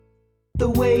The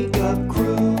Wake Up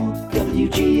Crew,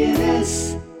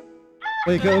 WGNS.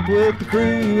 Wake up with the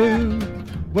crew.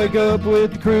 Wake up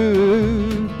with the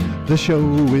crew. The show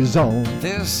is on.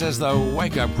 This is the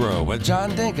Wake Up Crew with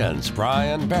John Dinkins,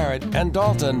 Brian Barrett, and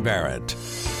Dalton Barrett.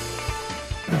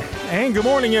 And good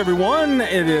morning, everyone.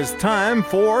 It is time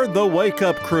for the Wake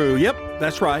Up Crew. Yep,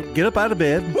 that's right. Get up out of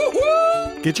bed.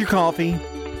 Woo-hoo! Get your coffee.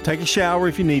 Take a shower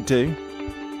if you need to.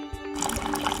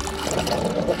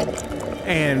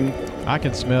 And I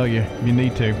can smell you. You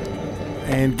need to.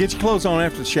 And get your clothes on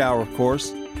after the shower, of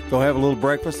course. Go have a little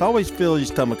breakfast. Always fill your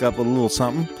stomach up with a little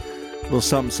something.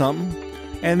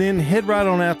 And then head right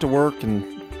on out to work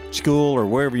and school or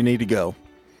wherever you need to go.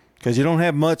 Because you don't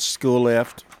have much school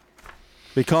left.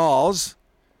 Because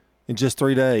in just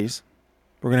 3 days,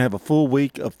 we're going to have a full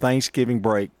week of Thanksgiving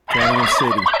break, county and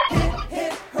city.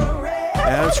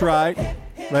 That's right.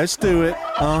 Let's do it.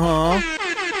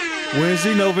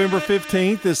 Wednesday, November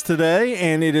 15th is today,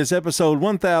 and it is episode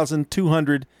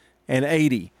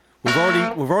 1280. We've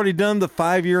already done the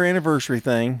 5-year anniversary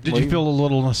thing. Did you feel a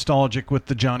little nostalgic with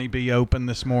the Johnny B Open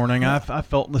this morning? I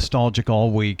felt nostalgic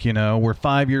all week. You know, we're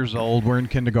 5 years old. We're in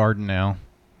kindergarten now.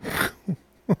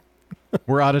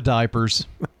 We're out of diapers.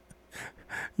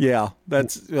 Yeah,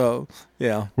 that's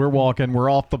yeah. We're walking. We're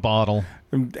off the bottle.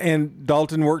 And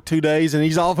Dalton worked 2 days, and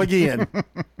he's off again.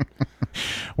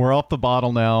 We're off the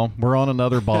bottle now. We're on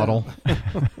another bottle.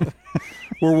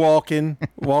 We're walking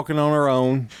on our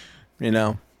own, you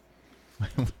know.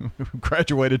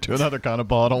 Graduated to another kind of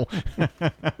bottle.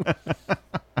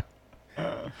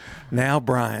 Now,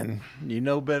 Brian, you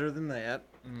know better than that.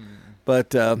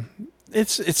 But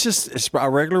it's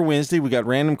our regular Wednesday. We got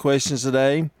random questions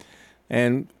today,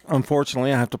 and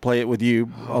unfortunately, I have to play it with you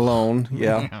alone.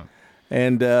 Yeah.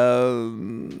 And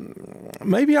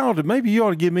maybe you ought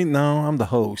to give me. No, I'm the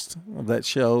host of that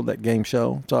show, that game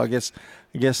show. So I guess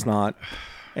not.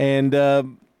 And we're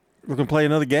gonna play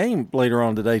another game later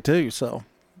on today too. So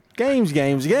games.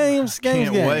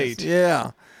 Can't wait.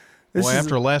 Yeah.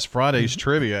 After last Friday's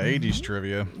trivia, 80s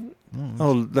trivia.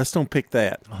 Oh, let's don't pick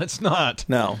that. Let's not.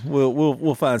 No,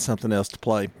 we'll find something else to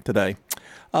play today.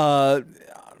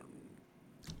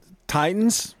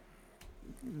 Titans.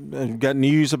 I've got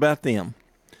news about them.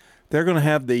 They're going to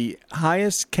have the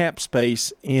highest cap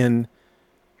space in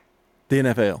the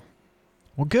NFL.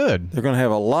 Well, good. They're going to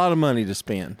have a lot of money to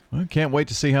spend. I can't wait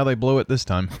to see how they blow it this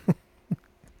time.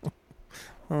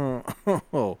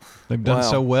 They've done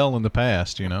so well in the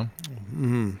past, you know.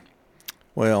 Mm-hmm.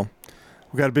 Well,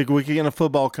 we got a big weekend of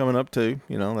football coming up too.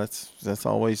 You know, that's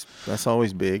always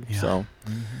big. Yeah. So,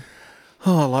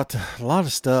 a lot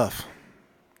of stuff.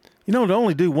 You know, to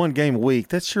only do one game a week,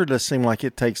 that sure does seem like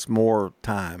it takes more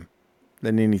time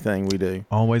than anything we do.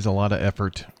 Always a lot of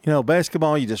effort. You know,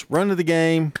 basketball, you just run to the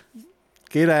game,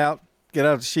 get out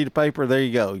a sheet of paper, there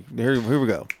you go. Here we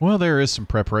go. Well, there is some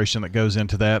preparation that goes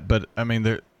into that, but, I mean,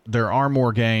 there are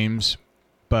more games,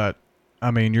 but, I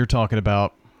mean, you're talking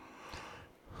about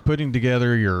putting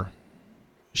together your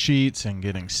sheets and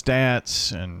getting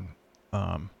stats, and,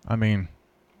 I mean,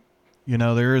 you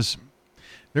know, there is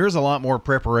a lot more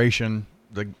preparation.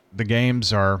 The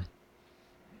games are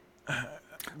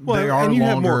well, they are and you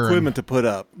longer have more equipment to put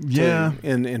up. Yeah,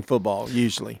 in football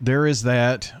usually there is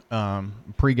that.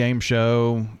 Pre-game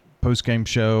show, post-game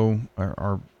show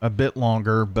are a bit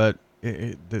longer, but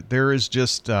there is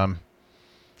just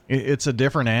it's a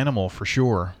different animal for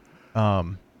sure.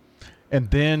 And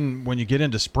then when you get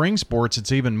into spring sports,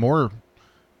 it's even more.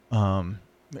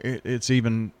 It's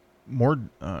even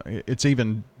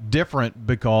different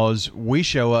because we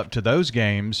show up to those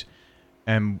games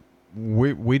and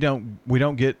we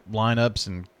don't get lineups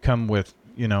and come with,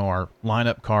 you know, our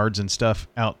lineup cards and stuff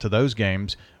out to those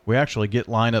games. We actually get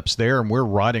lineups there and we're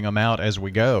writing them out as we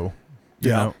go. You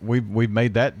know, we've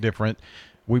made that different.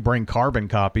 We bring carbon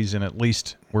copies and at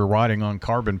least we're writing on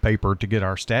carbon paper to get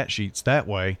our stat sheets that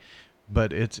way.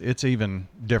 But it's even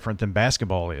different than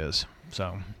basketball is.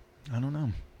 So I don't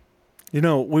know. You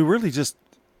know, we really just,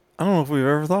 I don't know if we've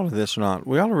ever thought of this or not.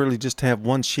 We ought to really just have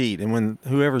one sheet, and when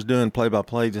whoever's doing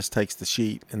play-by-play just takes the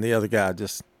sheet, and the other guy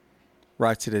just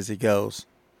writes it as he goes.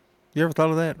 You ever thought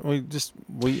of that? We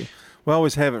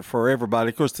always have it for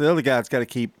everybody. Of course, the other guy's got to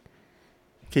keep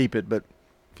it, but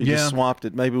if you just swapped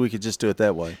it, maybe we could just do it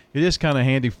that way. It is kind of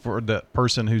handy for the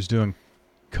person who's doing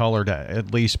color to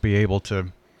at least be able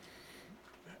to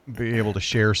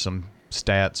share some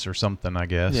stats or something, I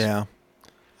guess. Yeah.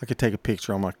 I could take a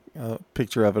picture of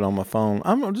it on my phone.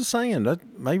 I'm just saying that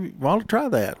maybe we ought to try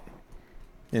that.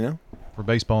 You know, for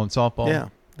baseball and softball. Yeah,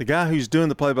 the guy who's doing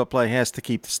the play-by-play has to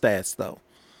keep the stats, though.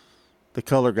 The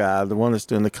color guy, the one that's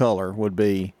doing the color, would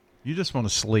be. You just want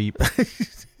to sleep.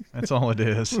 That's all it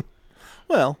is.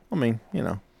 Well, I mean, you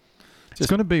know. It's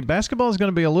going to be basketball is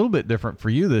going to be a little bit different for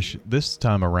you this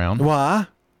time around. Why?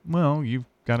 Well, you've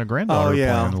got a granddaughter. Oh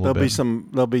yeah, playing a little there'll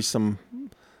bit. be some.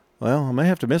 Well, I may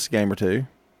have to miss a game or two,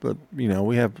 but you know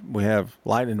we have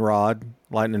Lightning Rod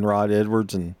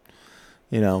Edwards, and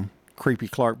you know Creepy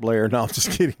Clark Blair. No, I'm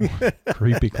just kidding.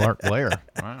 Creepy Clark Blair.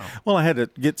 Wow. Well, I had to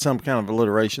get some kind of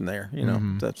alliteration there. You know,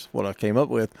 That's what I came up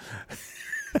with.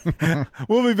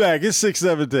 We'll be back. It's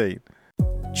 6:17.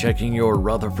 Checking your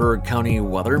Rutherford County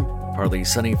weather. Partly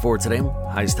sunny for today.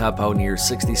 Highs top out near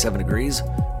 67 degrees.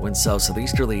 Winds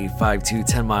south-southeasterly 5 to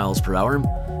 10 miles per hour.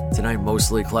 Tonight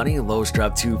mostly cloudy. Lows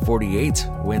drop to 48.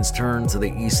 Winds turn to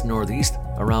the east-northeast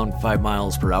around 5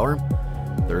 miles per hour.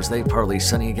 Thursday partly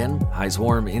sunny again. Highs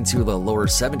warm into the lower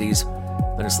 70s.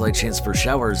 Then a slight chance for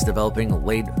showers developing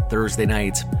late Thursday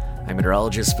night. I'm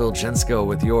meteorologist Phil Jensko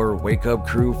with your Wake Up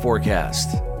Crew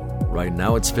forecast. Right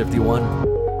now it's 51.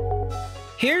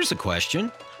 Here's a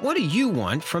question. What do you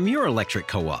want from your electric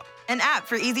co-op? An app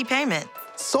for easy payment.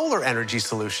 Solar energy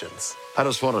solutions. I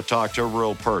just want to talk to a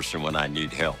real person when I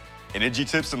need help. Energy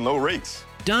tips and low rates.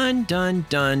 Done, done,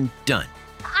 done, done.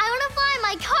 I want to fly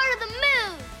my car to the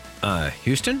moon.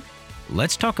 Houston,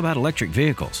 let's talk about electric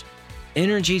vehicles.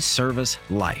 Energy Service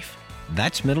Life.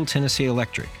 That's Middle Tennessee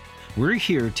Electric. We're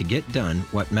here to get done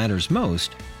what matters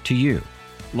most to you.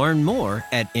 Learn more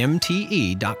at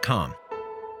mte.com.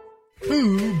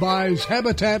 Who buys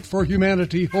Habitat for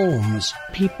Humanity homes?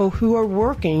 People who are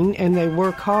working, and they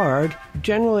work hard.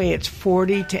 Generally, it's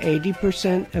 40 to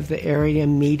 80% of the area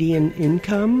median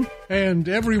income. And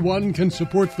everyone can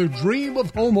support the dream of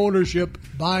home ownership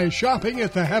by shopping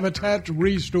at the Habitat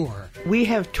Restore. We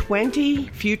have 20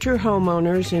 future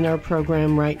homeowners in our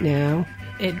program right now.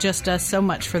 It just does so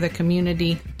much for the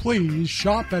community. Please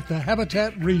shop at the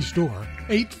Habitat Restore,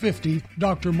 850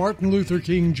 Dr. Martin Luther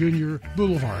King Jr.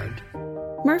 Boulevard.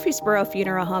 Murfreesboro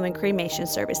Funeral Home and Cremation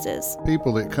Services.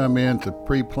 People that come in to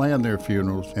pre-plan their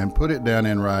funerals and put it down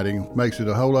in writing makes it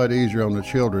a whole lot easier on the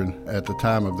children at the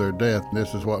time of their death.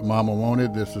 This is what Mama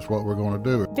wanted. This is what we're going to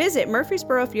do. Visit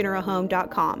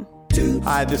murfreesborofuneralhome.com.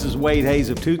 Hi, this is Wade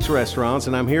Hayes of Toots Restaurants,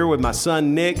 and I'm here with my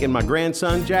son Nick and my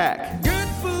grandson Jack. Good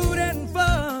food and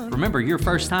fun. Remember your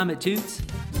first time at Toots?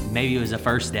 Maybe it was a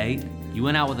first date, you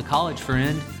went out with a college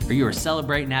friend, or you were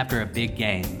celebrating after a big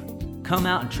game. Come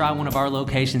out and try one of our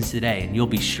locations today, and you'll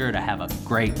be sure to have a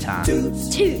great time.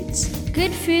 Toots.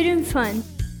 Good food and fun.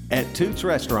 At Toots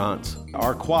Restaurants,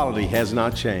 our quality has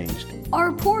not changed.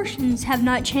 Our portions have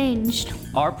not changed.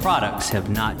 Our products have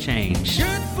not changed.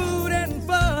 Good food and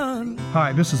fun.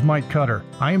 Hi, this is Mike Cutter.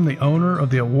 I am the owner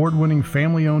of the award-winning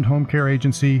family-owned home care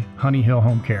agency, Honey Hill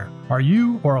Home Care. Are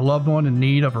you or a loved one in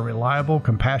need of a reliable,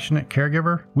 compassionate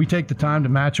caregiver? We take the time to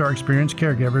match our experienced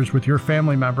caregivers with your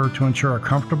family member to ensure a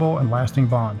comfortable and lasting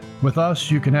bond. With us,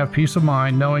 you can have peace of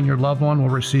mind knowing your loved one will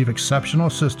receive exceptional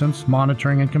assistance,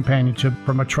 monitoring, and companionship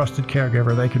from a trusted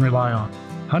caregiver they can rely on.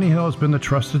 Honey Hill has been the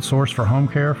trusted source for home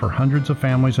care for hundreds of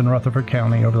families in Rutherford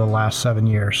County over the last 7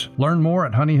 years. Learn more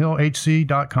at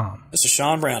honeyhillhc.com. This is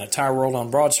Sean Brown at Tire World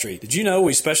on Broad Street. Did you know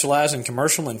we specialize in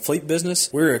commercial and fleet business?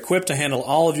 We're equipped to handle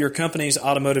all of your company's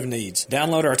automotive needs.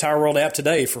 Download our Tire World app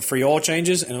today for free oil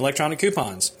changes and electronic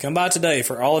coupons. Come by today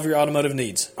for all of your automotive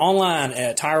needs. Online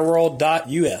at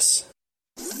tireworld.us.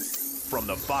 From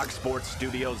the Fox Sports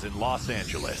Studios in Los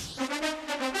Angeles,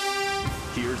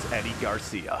 here's Eddie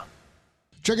Garcia.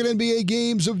 Checking NBA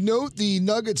games of note. The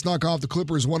Nuggets knock off the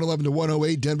Clippers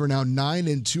 111-108. Denver now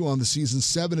 9-2 on the season,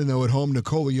 7-0 at home.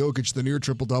 Nikola Jokic, the near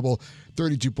triple-double,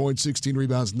 32 points, 16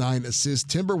 rebounds, 9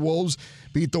 assists. Timberwolves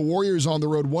beat the Warriors on the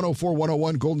road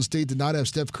 104-101. Golden State did not have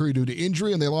Steph Curry due to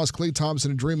injury, and they lost Klay Thompson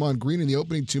and Draymond Green in the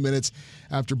opening 2 minutes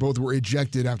after both were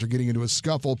ejected after getting into a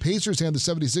scuffle. Pacers hand the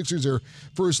 76ers their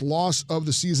first loss of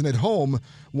the season at home,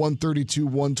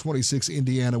 132-126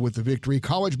 Indiana with the victory.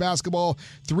 College basketball,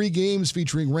 3 games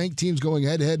featuring ranked teams going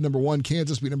head-to-head. Number 1,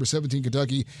 Kansas beat number 17,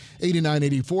 Kentucky,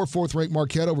 89-84. 4th-ranked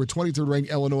Marquette over 23rd-ranked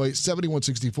Illinois,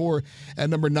 71-64.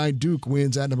 And number 9, Duke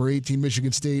wins at number 18,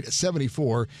 Michigan State,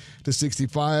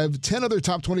 74-65. 10 other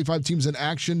top 25 teams in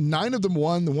action. 9 of them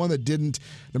won. The one that didn't,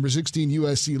 number 16,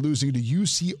 USC, losing to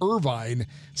UC Irvine,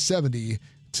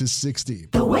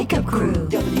 70-60. The Wake Up Crew,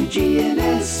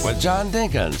 WGNS. With John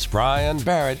Dinkins, Brian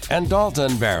Barrett, and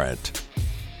Dalton Barrett.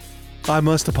 I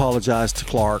must apologize to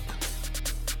Clark.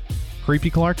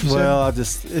 Creepy Clark, you said? Well,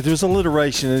 it was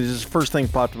alliteration. It just the first thing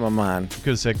popped in my mind. You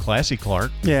could have said Classy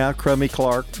Clark. Yeah, Crummy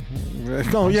Clark.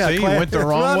 Oh, yeah. See, you went the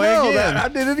wrong way again. I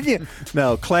did it again.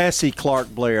 No, Classy Clark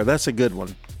Blair. That's a good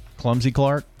one. Clumsy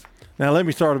Clark? Now, let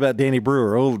me start about Danny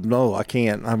Brewer. Oh, no, I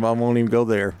can't. I won't even go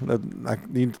there. The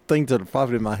things that are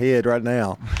popping in my head right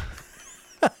now.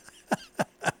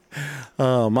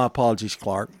 Oh, my apologies,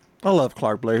 Clark. I love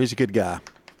Clark Blair. He's a good guy.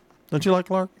 Don't you like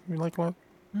Clark? You like Clark?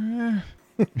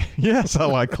 Yes, I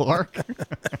like Clark.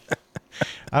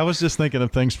 I was just thinking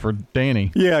of things for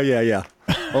Danny. Yeah.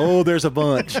 Oh, there's a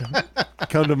bunch.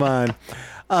 Come to mind.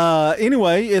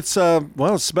 Anyway, it's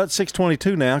about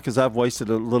 6:22 now because I've wasted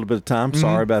a little bit of time.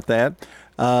 Sorry about that.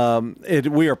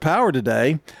 We are powered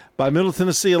today by Middle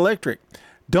Tennessee Electric.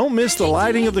 Don't miss the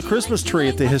lighting of the Christmas tree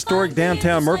at the historic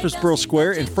downtown Murfreesboro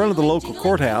Square in front of the local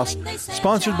courthouse,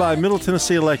 sponsored by Middle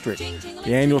Tennessee Electric.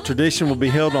 The annual tradition will be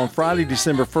held on Friday,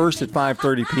 December 1st at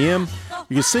 5:30 p.m.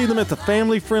 You can see them at the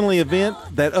family-friendly event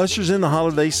that ushers in the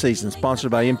holiday season,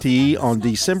 sponsored by MTE on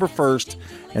December 1st,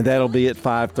 and that'll be at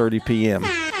 5:30 p.m.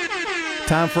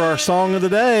 Time for our song of the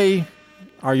day.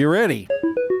 Are you ready?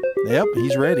 Yep,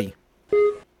 he's ready.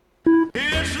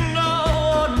 It's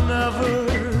now or never.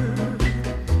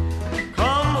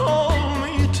 Come hold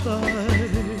me tight.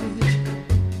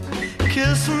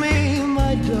 Kiss me,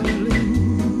 my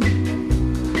darling.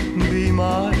 Be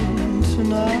mine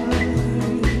tonight.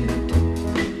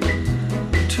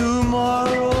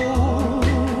 Tomorrow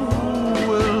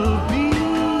will be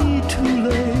too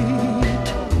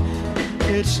late.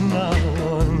 It's now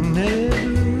or never.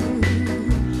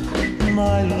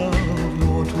 My love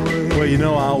won't wait. Well, you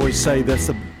know, I always say that's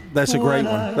a great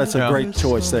one. That's a great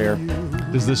choice there.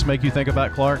 Does this make you think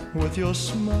about Clark? With your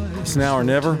smile. It's now or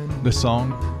never. The song?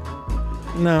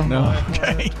 No.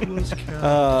 Okay.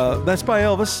 That's by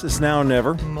Elvis. It's now or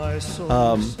never.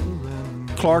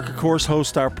 Clark, of course,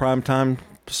 hosts our Primetime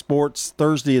Sports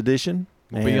Thursday edition.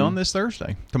 We'll be on this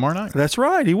Thursday, tomorrow night. That's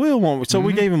right. He will, won't we? So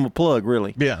we gave him a plug,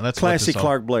 really. Yeah, that's classic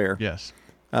Clark Blair. Yes.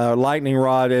 Lightning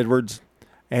Rod Edwards.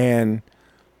 And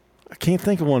I can't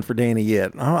think of one for Danny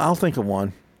yet. I'll think of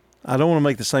one. I don't want to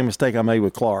make the same mistake I made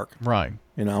with Clark. Right.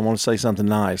 You know, I want to say something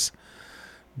nice.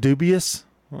 Dubious?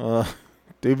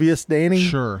 Dubious Danny?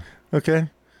 Sure. Okay.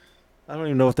 I don't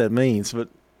even know what that means, but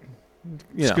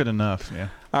it's good enough, yeah.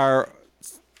 Our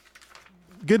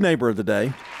good neighbor of the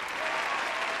day.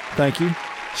 Thank you.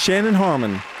 Shannon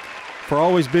Harmon, for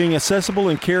always being accessible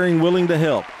and caring, willing to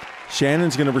help.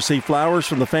 Shannon's going to receive flowers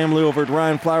from the family over at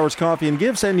Ryan Flowers Coffee and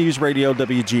Gifts and News Radio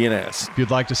WGNS. If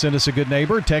you'd like to send us a good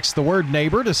neighbor, text the word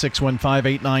neighbor to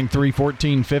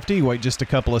 615-893-1450. Wait just a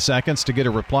couple of seconds to get a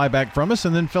reply back from us,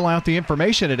 and then fill out the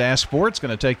information it asks for. It's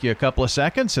going to take you a couple of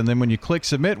seconds, and then when you click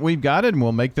submit, we've got it, and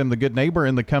we'll make them the good neighbor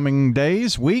in the coming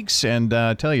days, weeks, and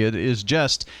I tell you, it is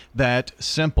just that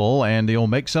simple, and it'll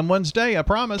make someone's day, I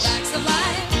promise. Facts of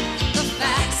life, the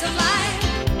facts of life.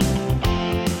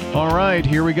 All right,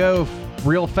 here we go.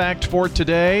 Real fact for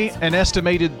today. An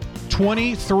estimated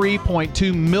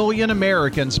 23.2 million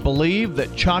Americans believe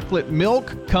that chocolate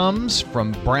milk comes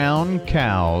from brown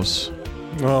cows.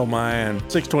 Oh, man.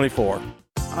 624.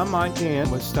 I'm Mike Gann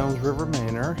with Stones River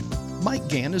Manor. Mike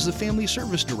Gann is the Family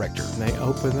Service Director. They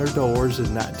opened their doors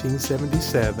in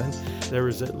 1977. There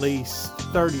was at least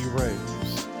 30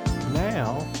 rooms.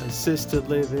 Now, assisted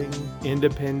living,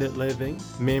 independent living,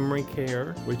 memory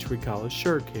care, which we call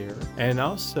Assure Care, and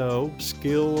also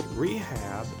skilled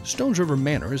rehab. Stones River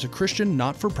Manor is a Christian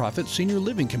not-for-profit senior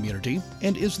living community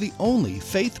and is the only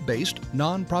faith-based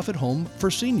nonprofit home for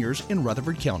seniors in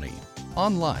Rutherford County.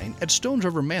 Online at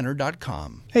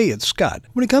stonesrivermanor.com. Hey, it's Scott.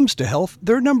 When it comes to health,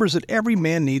 there are numbers that every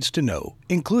man needs to know,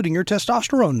 including your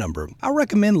testosterone number. I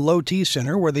recommend Low T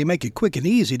Center, where they make it quick and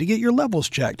easy to get your levels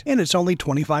checked, and it's only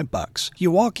 $25.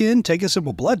 You walk in, take a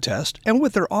simple blood test, and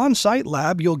with their on-site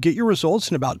lab, you'll get your results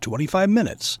in about 25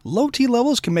 minutes. Low T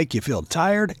levels can make you feel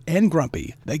tired and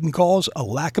grumpy. They can cause a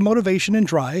lack of motivation and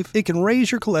drive. It can raise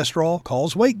your cholesterol,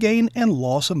 cause weight gain, and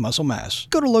loss of muscle mass.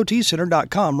 Go to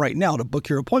lowtcenter.com right now to book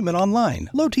your appointment online.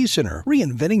 Low T Center,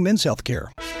 reinventing men's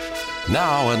healthcare.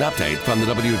 Now an update from the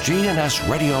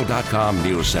WGNSradio.com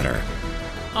News Center.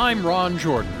 I'm Ron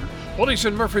Jordan. Police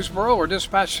in Murfreesboro were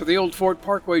dispatched to the Old Fort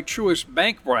Parkway Truist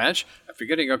Bank branch after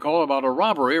getting a call about a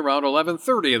robbery around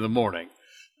 11:30 in the morning.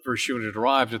 The first unit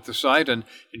arrived at the site and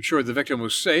ensured the victim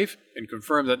was safe and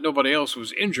confirmed that nobody else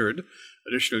was injured.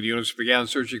 Additional units began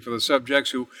searching for the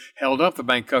subjects who held up the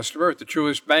bank customer at the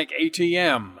Truist Bank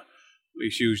ATM.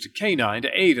 Police used a canine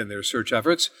to aid in their search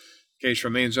efforts. The case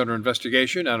remains under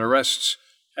investigation and arrests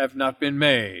have not been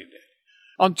made.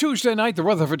 On Tuesday night, the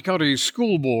Rutherford County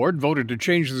School Board voted to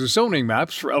change the zoning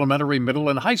maps for elementary, middle,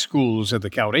 and high schools in the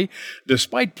county,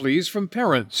 despite pleas from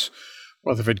parents.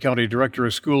 Rutherford County Director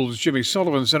of Schools Jimmy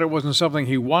Sullivan said it wasn't something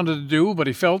he wanted to do, but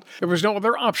he felt there was no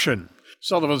other option.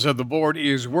 Sullivan said the board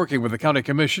is working with the county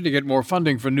commission to get more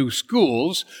funding for new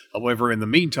schools. However, in the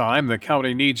meantime, the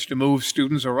county needs to move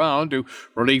students around to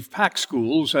relieve packed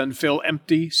schools and fill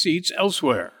empty seats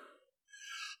elsewhere.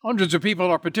 Hundreds of people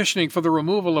are petitioning for the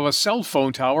removal of a cell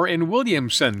phone tower in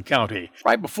Williamson County.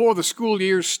 Right before the school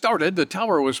year started, the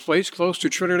tower was placed close to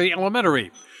Trinity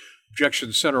Elementary.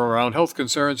 Objections center around health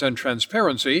concerns and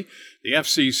transparency. The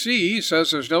FCC says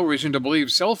there's no reason to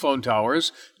believe cell phone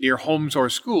towers near homes or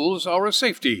schools are a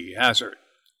safety hazard.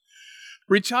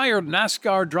 Retired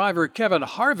NASCAR driver Kevin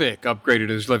Harvick upgraded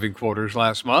his living quarters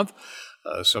last month.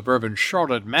 A suburban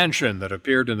Charlotte mansion that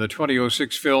appeared in the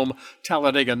 2006 film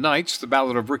Talladega Nights, The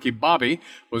Ballad of Ricky Bobby,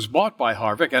 was bought by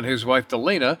Harvick and his wife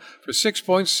Delana for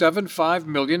 $6.75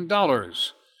 million. The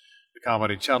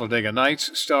comedy Talladega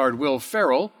Nights starred Will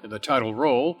Ferrell in the title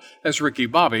role as Ricky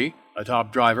Bobby, a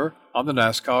top driver on the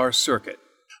NASCAR circuit.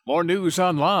 More news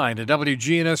online at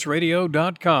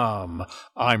WGNSradio.com.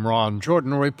 I'm Ron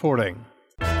Jordan reporting.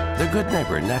 The Good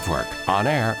Neighbor Network, on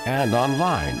air and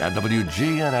online at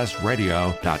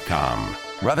WGNSradio.com.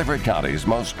 Rutherford County's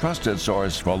most trusted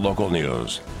source for local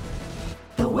news.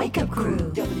 The Wake Up Crew,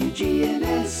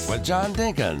 WGNS. With John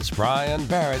Dinkins, Brian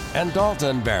Barrett, and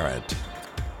Dalton Barrett.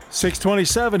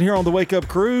 627 here on the Wake Up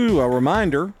Crew. A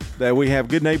reminder that we have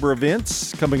Good Neighbor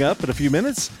events coming up in a few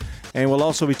minutes. And we'll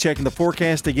also be checking the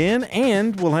forecast again.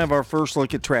 And we'll have our first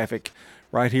look at traffic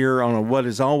right here on what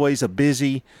is always a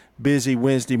busy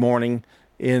Wednesday morning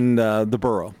in the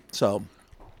borough. So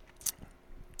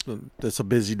it's a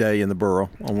busy day in the borough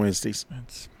on Wednesdays.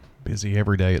 It's busy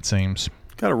every day, it seems.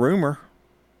 Got a rumor.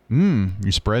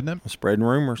 You spreading it? I'm spreading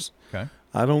rumors. Okay.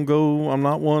 I'm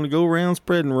not one to go around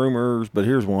spreading rumors, but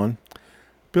here's one.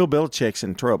 Bill Belichick's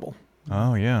in trouble.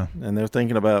 Oh, yeah. And they're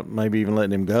thinking about maybe even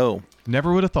letting him go.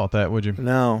 Never would have thought that, would you?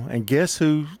 No. And guess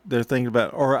who they're thinking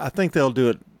about? Or I think they'll do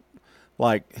it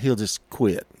like he'll just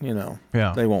quit, Yeah.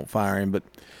 They won't fire him. But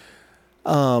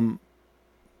the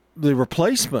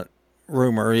replacement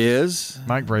rumor is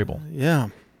Mike Vrabel. Yeah.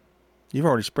 You've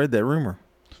already spread that rumor.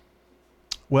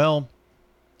 Well,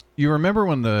 you remember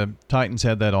when the Titans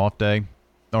had that off day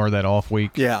or that off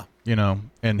week? Yeah.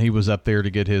 And he was up there to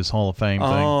get his Hall of Fame thing.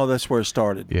 Oh, that's where it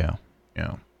started. Yeah.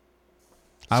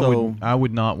 So, I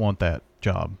would not want that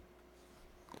job.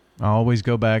 I always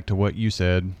go back to what you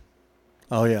said.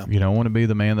 Oh, yeah. You don't want to be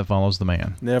the man that follows the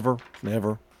man. Never.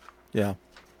 Yeah.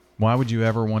 Why would you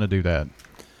ever want to do that?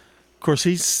 Of course,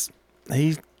 he's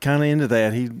kind of into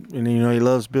that. He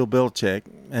loves Bill Belichick,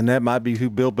 and that might be who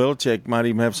Bill Belichick might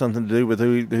even have something to do with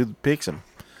who picks him.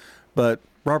 But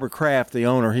Robert Kraft, the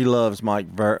owner, he loves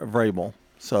Mike Vrabel,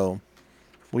 so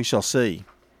we shall see.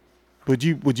 Would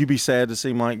you be sad to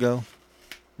see Mike go?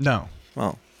 No.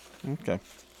 Oh, okay.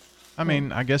 I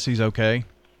mean, I guess he's okay.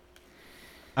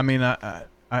 I mean, I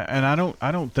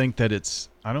don't think it's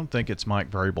Mike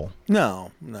Vrabel.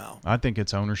 No. I think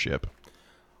it's ownership.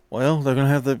 Well, they're going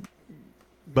to have the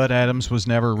Bud Adams was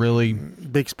never really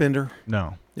big spender.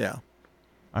 No. Yeah.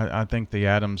 I think the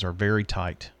Adams are very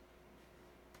tight.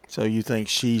 So you think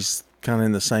she's kind of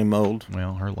in the same mold?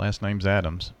 Well, her last name's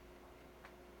Adams.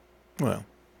 Well,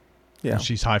 yeah. Well,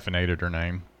 she's hyphenated her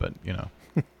name, but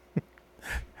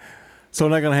So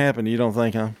not going to happen, you don't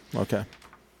think, huh? Okay.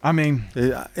 I mean,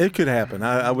 it could happen.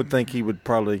 I would think he would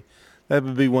probably – that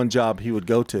would be one job he would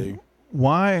go to.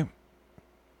 Why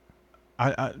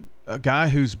a guy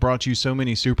who's brought you so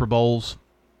many Super Bowls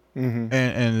and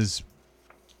is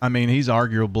 – I mean, he's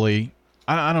arguably –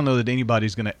 I don't know that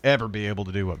anybody's going to ever be able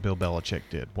to do what Bill Belichick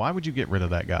did. Why would you get rid of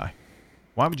that guy?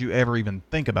 Why would you ever even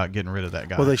think about getting rid of that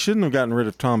guy? Well, they shouldn't have gotten rid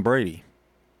of Tom Brady.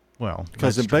 Well,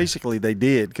 because basically they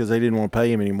did because they didn't want to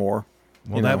pay him anymore.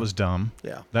 Well, that was dumb.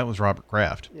 Yeah. That was Robert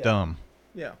Kraft. Yeah. Dumb.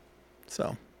 Yeah.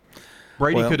 So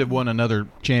Brady could have won another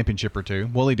championship or two.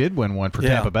 Well, he did win one for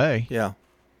Tampa Bay. Yeah.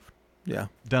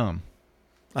 Dumb.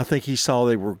 I think he saw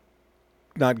they were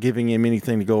not giving him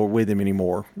anything to go with him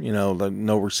anymore.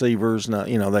 No receivers,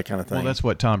 that kind of thing. Well, that's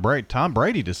what Tom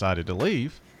Brady decided to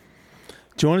leave.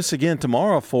 Join us again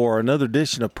tomorrow for another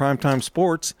edition of Primetime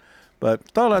Sports. But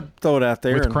thought I'd throw it out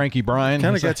there. With Cranky Brian.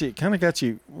 Kind of got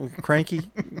you cranky,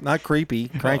 not creepy,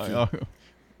 cranky.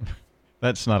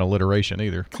 That's not alliteration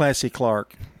either. Classy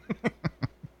Clark.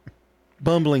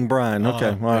 Bumbling Brian.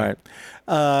 Okay, all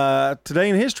right. Today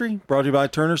in history, brought to you by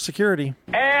Turner Security.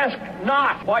 Ask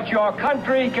not what your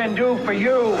country can do for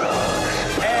you.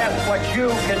 Ask what you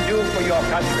can do for your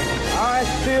country. I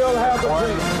still have the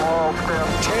dream.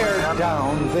 Tear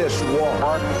down this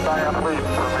wall.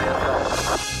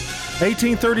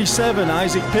 1837,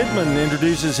 Isaac Pitman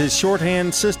introduces his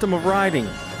shorthand system of writing.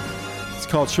 It's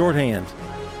called shorthand.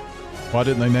 Why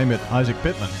didn't they name it Isaac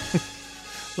Pitman?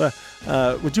 Well,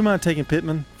 would you mind taking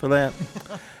Pitman for that?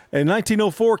 In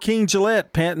 1904, King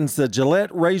Gillette patents the Gillette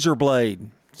razor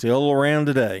blade. Still around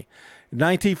today.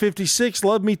 1956,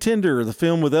 Love Me Tender, the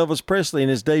film with Elvis Presley in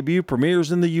his debut, premieres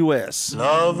in the U.S.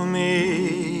 Love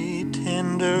me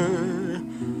tender,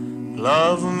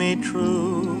 love me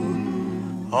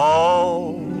true,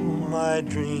 all my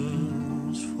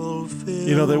dreams fulfill.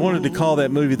 You know, they wanted to call that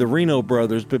movie The Reno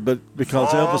Brothers, but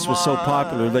because Elvis was so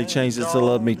popular, they changed it to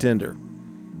Love Me Tender.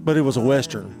 But it was a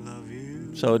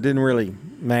Western, so it didn't really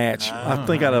match. I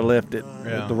think I'd have left it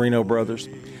with The Reno Brothers.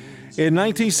 In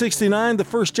 1969, the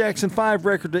first Jackson 5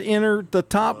 record to enter the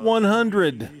top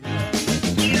 100.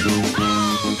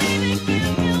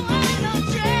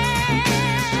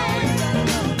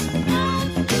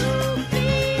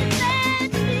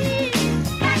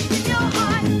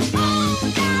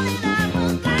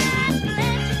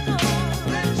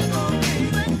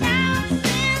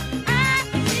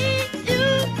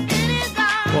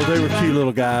 Well, they were cute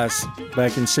little guys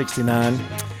back in 69.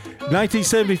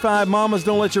 1975, Mamas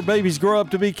Don't Let Your Babies Grow Up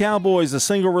to Be Cowboys, a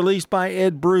single released by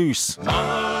Ed Bruce.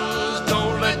 Mamas,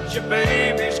 don't let your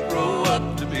babies grow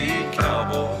up to be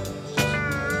cowboys.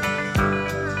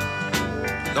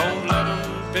 Don't let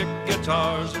them pick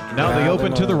guitars. Now they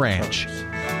open to the ranch.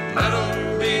 Let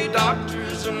them be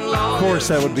doctors and lawyers. Of course,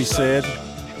 that would be said.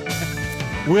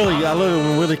 Willie, I love it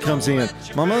when Willie comes in.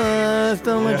 Mamas,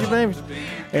 don't let your babies.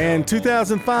 And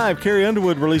 2005, Carrie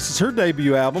Underwood releases her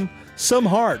debut album, Some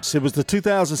Hearts. It was the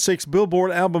 2006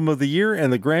 Billboard Album of the Year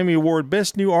and the Grammy Award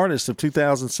Best New Artist of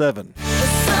 2007.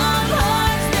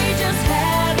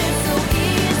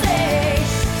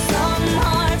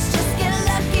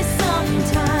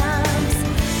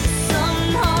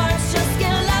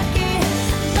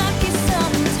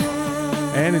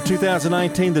 And in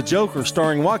 2019, The Joker,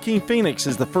 starring Joaquin Phoenix,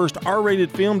 is the first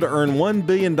R-rated film to earn $1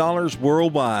 billion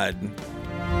worldwide.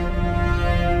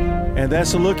 And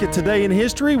that's a look at today in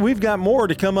history. We've got more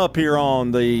to come up here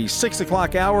on the 6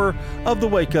 o'clock hour of the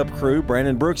Wake Up Crew.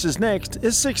 Brandon Brooks is next.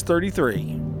 It's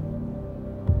 6:33.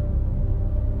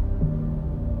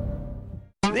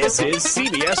 This is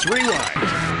CBS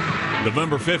Rewind.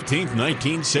 November 15th,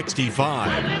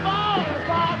 1965.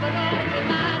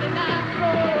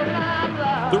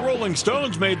 The Rolling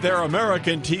Stones made their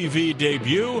American TV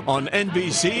debut on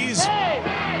NBC's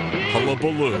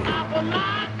Hullabaloo.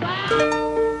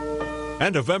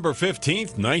 And November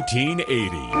 15th,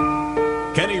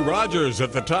 1980. Kenny Rogers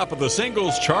at the top of the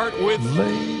singles chart with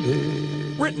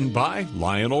Lady. Written by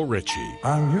Lionel Richie.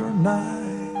 I'm your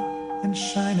knight in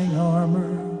shining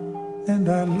armor, and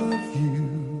I love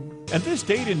you. And this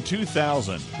date in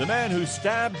 2000, the man who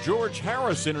stabbed George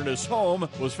Harrison in his home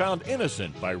was found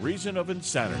innocent by reason of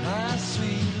insanity.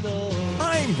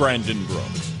 I'm Brandon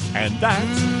Brooks, and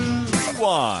that's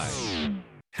Rewind.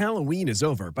 Halloween is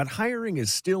over, but hiring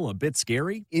is still a bit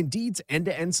scary. Indeed's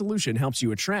end-to-end solution helps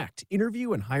you attract,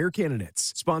 interview, and hire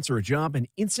candidates. Sponsor a job and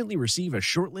instantly receive a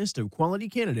short list of quality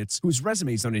candidates whose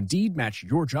resumes on Indeed match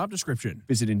your job description.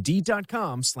 Visit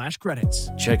Indeed.com/credits.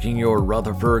 Checking your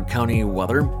Rutherford County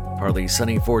weather. Partly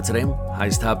sunny for today.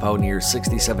 Highs top out near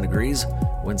 67 degrees.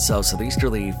 Winds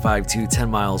south-southeasterly 5 to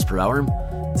 10 miles per hour.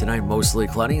 Tonight, mostly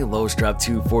cloudy. Lows drop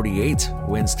to 48.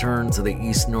 Winds turn to the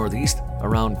east-northeast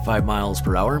around 5 miles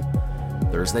per hour.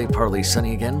 Thursday, partly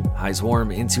sunny again. Highs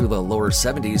warm into the lower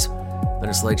 70s. Then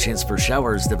a slight chance for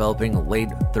showers developing late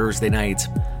Thursday night.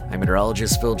 I'm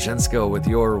meteorologist Phil Jensko with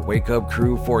your Wake Up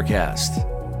Crew forecast.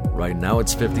 Right now,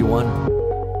 it's 51.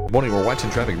 Morning, we're watching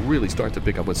traffic really start to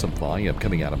pick up with some volume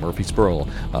coming out of Murfreesboro,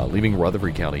 leaving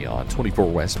Rutherford County on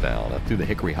 24 westbound through the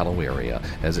Hickory Hollow area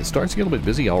as it starts to get a little bit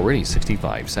busy already.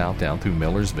 65 south down through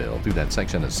Millersville, through that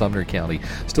section of Sumner County.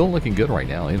 Still looking good right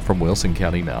now in from Wilson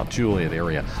County, Mount Juliet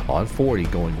area on 40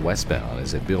 going westbound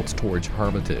as it builds towards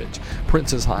Hermitage.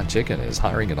 Prince's Hot Chicken is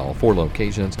hiring at all 4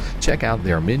 locations. Check out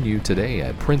their menu today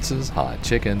at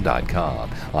princeshotchicken.com.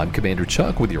 I'm Commander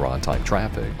Chuck with your on-time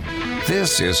traffic.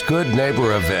 This is Good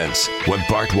Neighbor Events with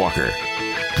Bart Walker.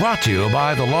 Brought to you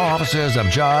by the law offices of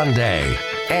John Day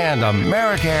and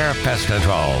Americare Pest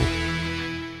Control.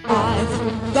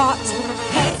 I've got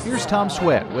pets. Here's Tom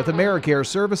Sweat with Americare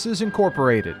Services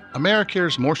Incorporated.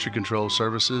 Americare's moisture control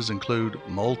services include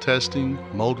mold testing,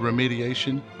 mold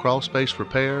remediation, crawl space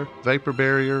repair, vapor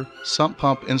barrier, sump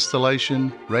pump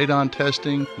installation, radon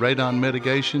testing, radon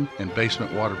mitigation, and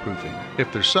basement waterproofing.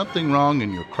 If there's something wrong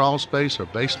in your crawl space or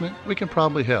basement, we can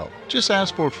probably help. Just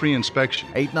ask for a free inspection.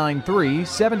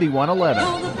 893-7111.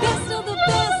 All the best of the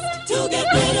best to get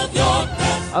rid of your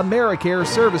pest. Americare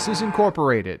Services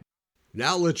Incorporated.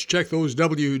 Now let's check those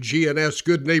WGNS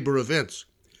Good Neighbor events.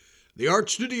 The Art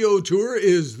Studio Tour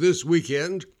is this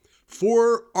weekend.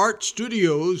 4 art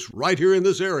studios right here in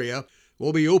this area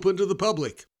will be open to the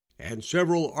public, and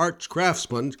several arts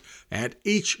craftsmen at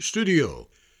each studio.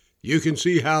 You can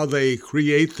see how they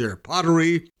create their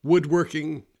pottery,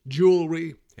 woodworking,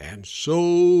 jewelry, and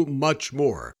so much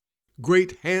more.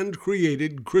 Great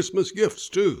hand-created Christmas gifts,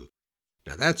 too.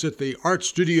 Now that's at the Art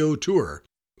Studio Tour,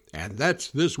 and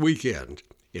that's this weekend.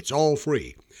 It's all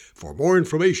free. For more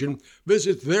information,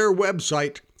 visit their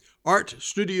website,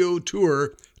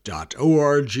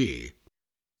 artstudiotour.org.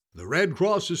 The Red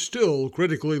Cross is still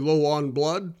critically low on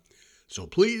blood, so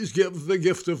please give the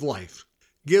gift of life.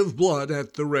 Give blood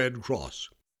at the Red Cross.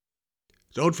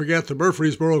 Don't forget the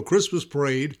Murfreesboro Christmas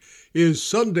Parade is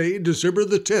Sunday, December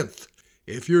the 10th.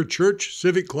 If your church,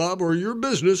 civic club, or your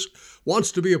business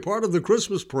wants to be a part of the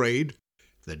Christmas Parade,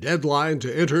 the deadline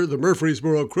to enter the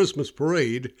Murfreesboro Christmas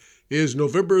Parade is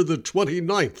November the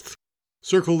 29th.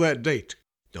 Circle that date.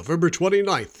 November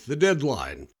 29th, the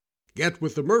deadline. Get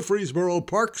with the Murfreesboro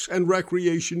Parks and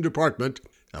Recreation Department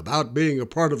about being a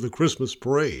part of the Christmas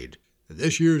Parade.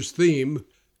 This year's theme,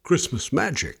 Christmas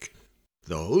Magic.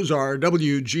 Those are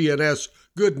WGNS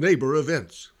Good Neighbor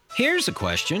events. Here's a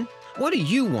question. What do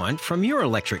you want from your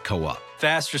electric co-op?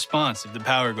 Fast response if the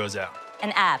power goes out.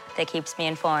 An app that keeps me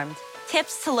informed.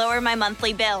 Tips to lower my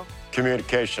monthly bill.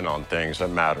 Communication on things that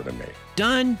matter to me.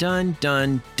 Done, done,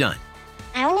 done, done.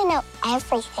 I want to know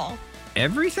everything.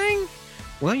 Everything?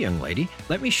 Well, young lady,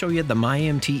 let me show you the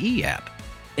MyMTE app.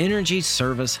 Energy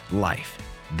Service Life.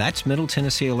 That's Middle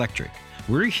Tennessee Electric.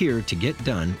 We're here to get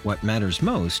done what matters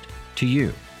most to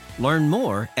you. Learn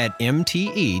more at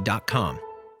mte.com.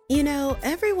 You know,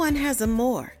 everyone has a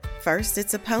more. First,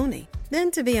 it's a pony.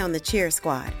 Then to be on the cheer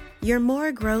squad. Your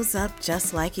more grows up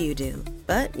just like you do.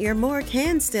 But your more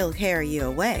can still carry you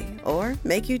away or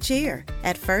make you cheer.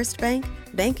 At First Bank,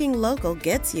 banking local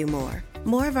gets you more.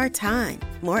 More of our time,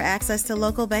 more access to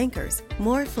local bankers,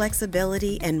 more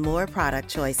flexibility, and more product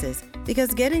choices.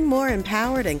 Because getting more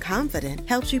empowered and confident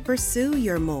helps you pursue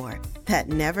your more. That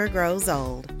never grows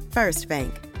old. First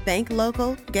Bank. Bank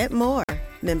local, get more.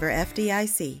 Member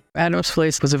FDIC. Adams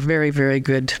Place was a very, very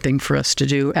good thing for us to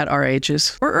do at our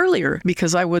ages or earlier,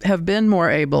 because I would have been more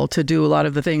able to do a lot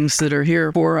of the things that are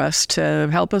here for us to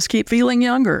help us keep feeling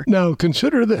younger. Now,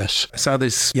 consider this. I saw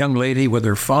this young lady with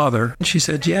her father. She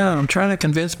said, yeah, I'm trying to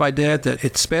convince my dad that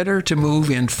it's better to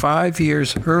move in 5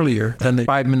 years earlier than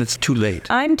 5 minutes too late.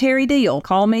 I'm Terry Deal.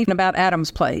 Call me about Adams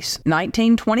Place,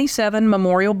 1927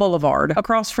 Memorial Boulevard,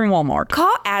 across from Walmart.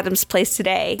 Call Adams Place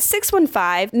today,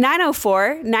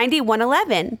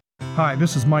 615-904-9111. Hi,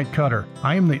 this is Mike Cutter.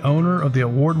 I am the owner of the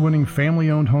award-winning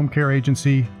family-owned home care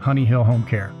agency, Honey Hill Home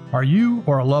Care. Are you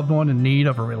or a loved one in need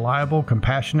of a reliable,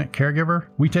 compassionate caregiver?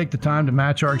 We take the time to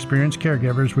match our experienced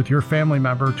caregivers with your family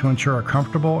member to ensure a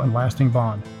comfortable and lasting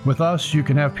bond. With us, you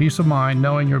can have peace of mind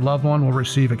knowing your loved one will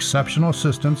receive exceptional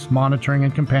assistance, monitoring,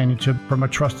 and companionship from a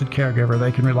trusted caregiver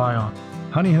they can rely on.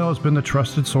 Honey Hill has been the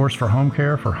trusted source for home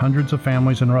care for hundreds of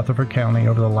families in Rutherford County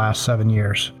over the last 7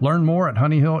 years. Learn more at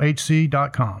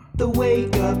honeyhillhc.com. The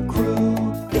Wake Up Crew,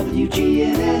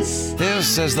 WGNS.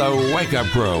 This is the Wake Up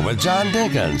Crew with John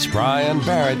Dinkins, Brian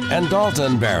Barrett, and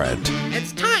Dalton Barrett.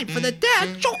 It's time for the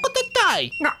dad joke of the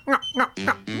day.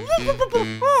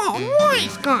 Oh,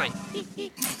 nice guy.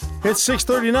 It's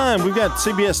 6:39. We've got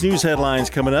CBS News headlines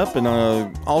coming up, and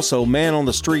also Man on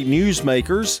the Street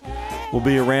newsmakers will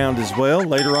be around as well.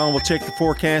 Later on, we'll check the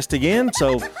forecast again.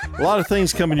 So a lot of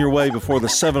things coming your way before the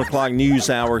 7 o'clock news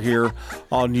hour here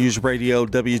on News Radio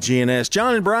WGNS.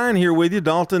 John and Brian here with you.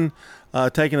 Dalton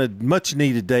taking a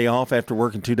much-needed day off after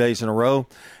working 2 days in a row.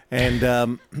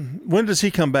 And when does he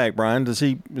come back, Brian? Let's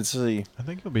see. I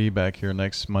think he'll be back here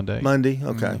next Monday. Monday?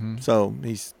 Okay. Mm-hmm. So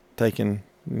he's taking,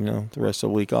 the rest of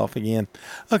the week off again.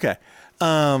 Okay.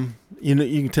 You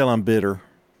can tell I'm bitter.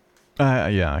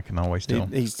 Yeah, I can always tell.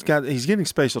 He's getting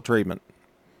special treatment.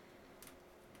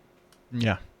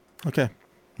 Yeah. Okay.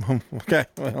 Okay.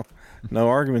 Well, no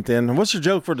argument then. What's your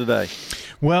joke for today?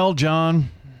 Well, John.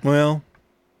 Well,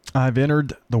 I've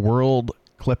entered the World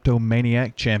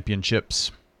Kleptomaniac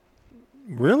Championships.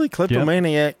 Really?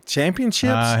 Kleptomaniac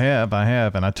Championships? I have.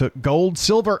 And I took gold,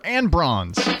 silver, and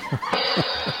bronze.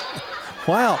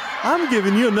 Wow. I'm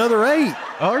giving you another 8.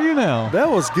 Are you now? That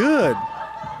was good.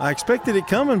 I expected it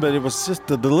coming, but it was just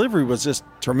the delivery was just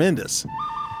tremendous.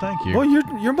 Thank you. Well,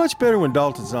 you're much better when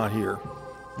Dalton's not here.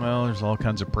 Well, there's all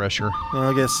kinds of pressure.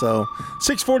 I guess so.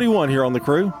 6:41 here on the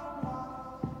crew.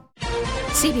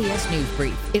 CBS News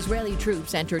Brief. Israeli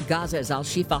troops entered Gaza's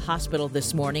Al-Shifa hospital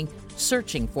this morning,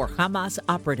 searching for Hamas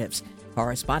operatives.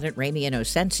 Correspondent Ramy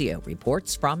Inocencio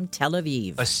reports from Tel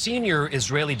Aviv. A senior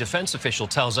Israeli defense official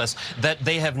tells us that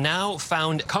they have now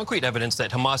found concrete evidence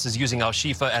that Hamas is using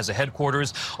Al-Shifa as a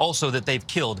headquarters, also that they've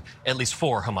killed at least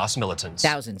 4 Hamas militants.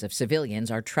 Thousands of civilians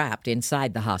are trapped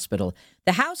inside the hospital.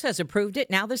 The House has approved it.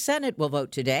 Now the Senate will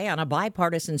vote today on a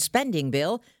bipartisan spending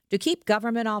bill to keep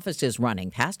government offices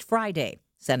running past Friday.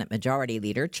 Senate Majority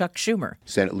Leader Chuck Schumer.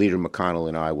 Senate Leader McConnell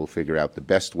and I will figure out the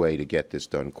best way to get this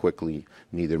done quickly.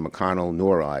 Neither McConnell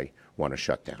nor I want to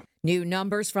shut down. New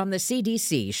numbers from the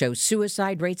CDC show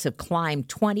suicide rates have climbed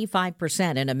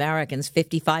 25% in Americans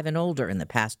 55 and older in the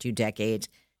past 2 decades.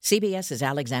 CBS's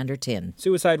Alexander Tin.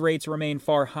 Suicide rates remain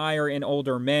far higher in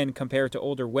older men compared to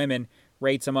older women.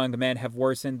 Rates among men have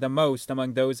worsened the most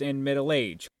among those in middle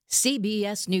age.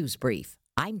 CBS News Brief.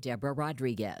 I'm Deborah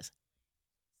Rodriguez.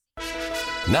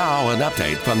 Now an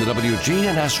update from the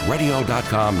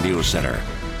WGNSradio.com News Center.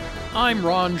 I'm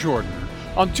Ron Jordan.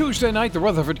 On Tuesday night, the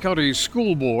Rutherford County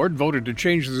School Board voted to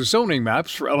change the zoning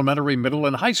maps for elementary, middle,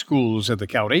 and high schools in the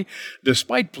county,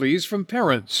 despite pleas from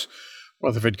parents.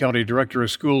 Rutherford County Director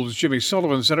of Schools Jimmy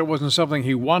Sullivan said it wasn't something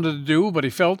he wanted to do, but he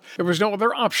felt there was no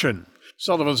other option.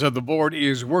 Sullivan said the board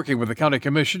is working with the county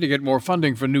commission to get more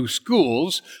funding for new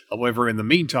schools. However, in the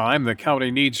meantime, the county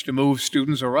needs to move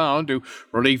students around to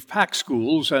relieve packed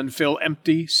schools and fill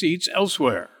empty seats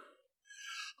elsewhere.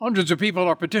 Hundreds of people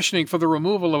are petitioning for the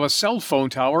removal of a cell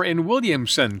phone tower in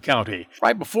Williamson County.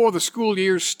 Right before the school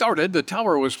year started, the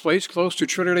tower was placed close to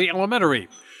Trinity Elementary.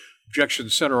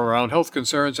 Objections center around health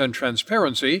concerns and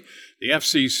transparency. The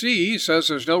FCC says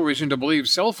there's no reason to believe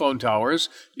cell phone towers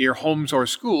near homes or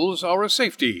schools are a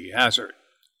safety hazard.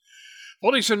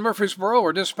 Police in Murfreesboro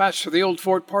were dispatched to the Old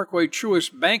Fort Parkway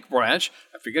Truist Bank branch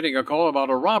after getting a call about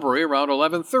a robbery around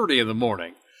 11:30 in the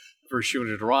morning. The first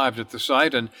unit arrived at the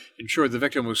site and ensured the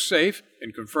victim was safe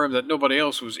and confirmed that nobody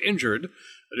else was injured.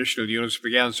 Additional units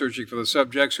began searching for the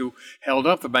subjects who held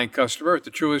up the bank customer at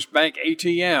the Truist Bank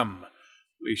ATM.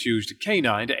 Police used a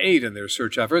canine to aid in their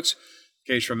search efforts.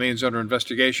 The case remains under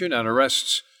investigation and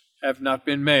arrests have not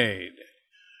been made.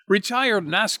 Retired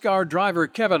NASCAR driver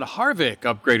Kevin Harvick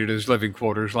upgraded his living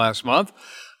quarters last month.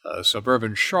 A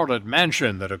suburban Charlotte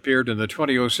mansion that appeared in the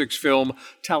 2006 film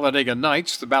Talladega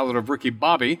Nights, The Ballad of Ricky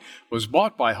Bobby, was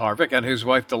bought by Harvick and his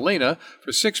wife Delana for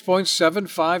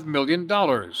 $6.75 million.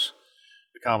 The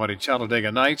comedy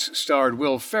Talladega Nights starred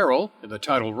Will Ferrell in the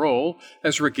title role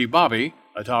as Ricky Bobby,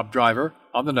 a top driver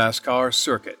on the NASCAR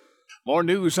circuit. More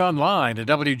news online at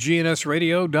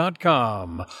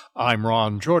WGNSradio.com. I'm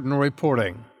Ron Jordan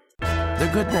reporting. The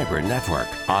Good Neighbor Network,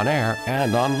 on air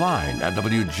and online at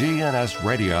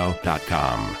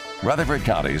WGNSradio.com. Rutherford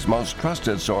County's most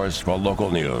trusted source for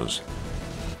local news.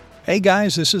 Hey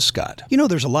guys, this is Scott. You know,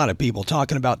 there's a lot of people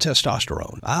talking about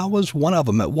testosterone. I was one of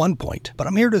them at one point, but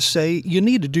I'm here to say you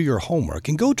need to do your homework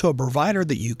and go to a provider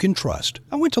that you can trust.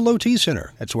 I went to Low T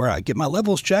Center. That's where I get my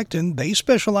levels checked, and they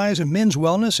specialize in men's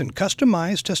wellness and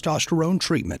customized testosterone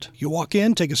treatment. You walk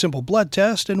in, take a simple blood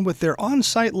test, and with their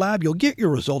on-site lab, you'll get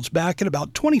your results back in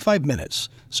about 25 minutes.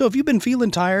 So if you've been feeling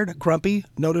tired, grumpy,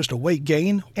 noticed a weight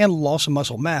gain, and loss of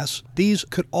muscle mass, these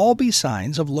could all be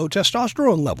signs of low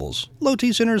testosterone levels. Low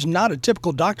T Center is not a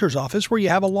typical doctor's office where you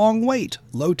have a long wait.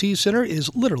 Low T Center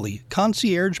is literally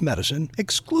concierge medicine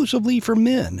exclusively for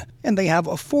men, and they have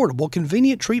affordable,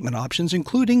 convenient treatment options,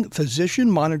 including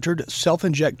physician-monitored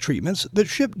self-inject treatments that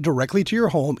ship directly to your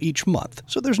home each month.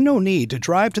 So there's no need to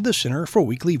drive to the center for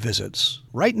weekly visits.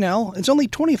 Right now, it's only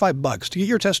 $25 to get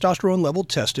your testosterone level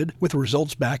tested with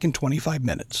results back in 25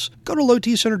 minutes. Go to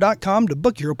lowtcenter.com to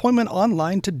book your appointment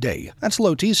online today. That's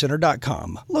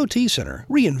lowtcenter.com. Low T Center,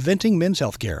 reinventing men's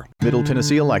healthcare. Middle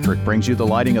Tennessee Electric brings you the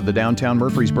lighting of the downtown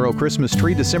Murfreesboro Christmas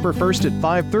tree December 1st at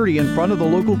 5:30 in front of the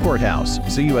local courthouse.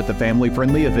 See you at the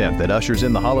family-friendly event that ushers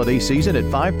in the holiday season at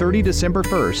 5:30 December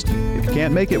 1st. If you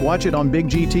can't make it, watch it on Big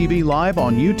G TV Live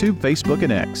on YouTube, Facebook,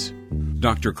 and X.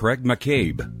 Dr. Craig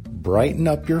McCabe. Brighten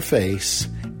up your face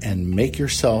and make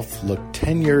yourself look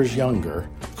 10 years younger.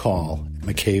 Call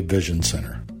McCabe Vision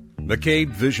Center. McCabe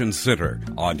Vision Center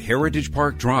on Heritage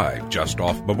Park Drive, just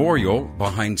off Memorial,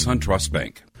 behind SunTrust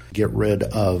Bank. Get rid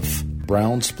of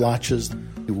brown splotches,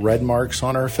 red marks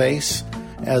on our face,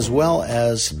 as well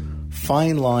as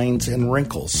fine lines and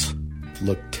wrinkles.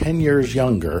 Look 10 years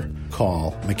younger.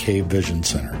 Call McCabe Vision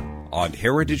Center. on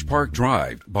Heritage Park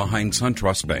Drive behind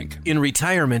SunTrust Bank. In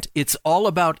retirement, it's all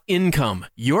about income.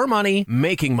 Your money,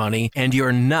 making money, and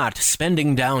you're not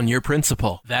spending down your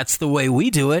principal. That's the way we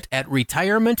do it at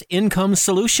Retirement Income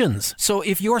Solutions. So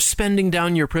if you're spending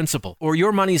down your principal or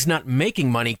your money's not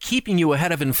making money, keeping you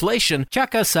ahead of inflation,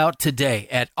 check us out today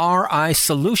at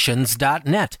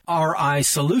risolutions.net.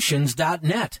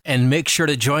 risolutions.net. And make sure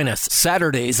to join us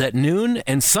Saturdays at noon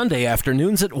and Sunday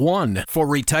afternoons at 1 for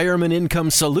Retirement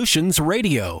Income Solutions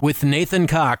Radio with Nathan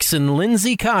Cox and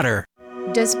Lindsay Cotter.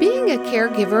 Does being a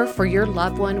caregiver for your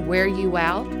loved one wear you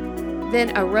out? Then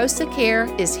Arosa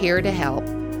Care is here to help.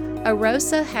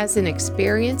 Arosa has an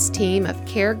experienced team of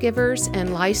caregivers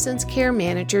and licensed care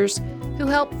managers who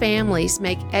help families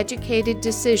make educated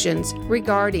decisions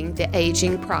regarding the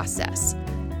aging process.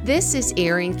 This is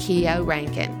Erin Keogh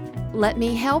Rankin. Let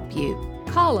me help you.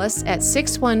 Call us at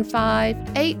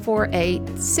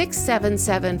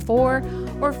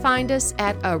 615-848-6774 or find us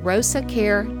at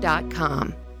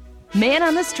arosacare.com. Man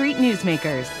on the Street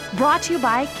Newsmakers, brought to you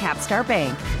by Capstar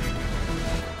Bank.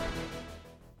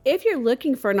 If you're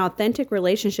looking for an authentic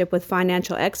relationship with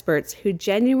financial experts who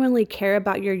genuinely care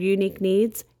about your unique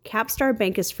needs, Capstar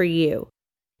Bank is for you.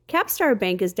 Capstar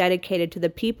Bank is dedicated to the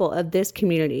people of this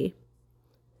community.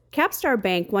 Capstar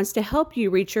Bank wants to help you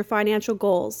reach your financial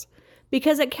goals.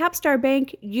 Because at Capstar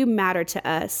Bank, you matter to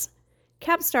us.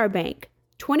 Capstar Bank,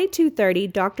 2230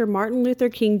 Dr. Martin Luther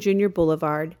King Jr.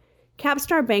 Boulevard,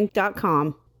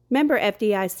 capstarbank.com. Member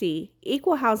FDIC,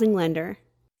 Equal Housing Lender.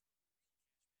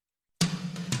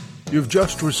 You've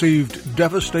just received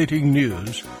devastating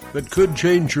news that could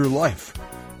change your life.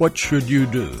 What should you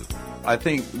do? I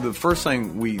think the first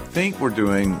thing we think we're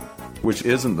doing, which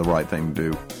isn't the right thing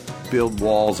to do, build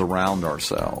walls around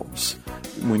ourselves.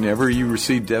 Whenever you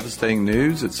receive devastating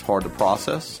news, it's hard to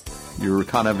process. You're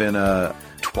kind of in a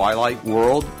twilight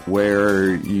world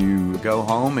where you go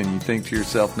home and you think to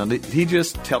yourself, now, did he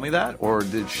just tell me that? Or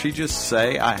did she just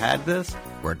say I had this?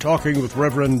 We're talking with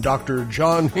Reverend Dr.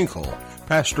 John Hinkle,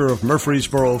 pastor of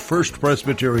Murfreesboro First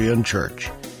Presbyterian Church.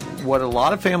 What a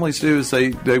lot of families do is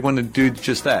they want to do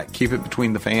just that, keep it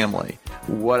between the family.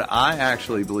 What I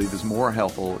actually believe is more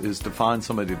helpful is to find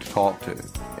somebody to talk to.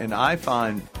 And I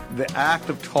find the act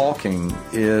of talking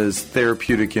is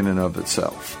therapeutic in and of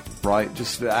itself, right?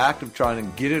 Just the act of trying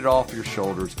to get it off your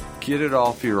shoulders, get it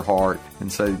off your heart,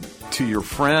 and say to your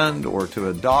friend or to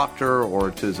a doctor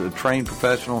or to a trained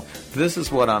professional, this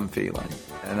is what I'm feeling.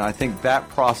 And I think that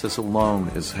process alone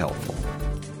is helpful.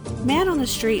 Man on the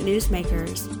Street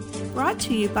Newsmakers, brought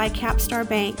to you by Capstar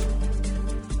Bank.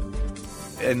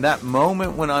 In that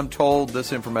moment when I'm told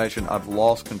this information, I've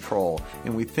lost control.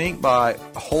 And we think by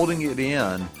holding it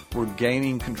in, we're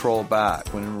gaining control back.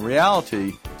 When in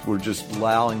reality, we're just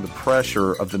allowing the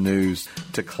pressure of the news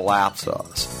to collapse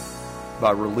us.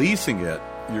 By releasing it,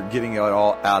 you're getting it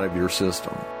all out of your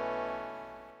system.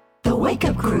 The Wake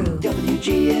Up Crew,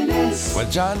 WGNS.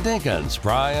 With John Dinkins,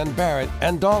 Brian Barrett,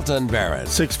 and Dalton Barrett.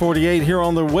 6:48 here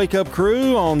on the Wake Up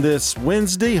Crew on this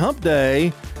Wednesday hump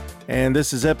day. And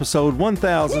this is episode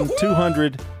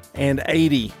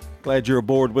 1280. Glad you're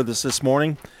aboard with us this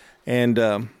morning.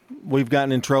 And we've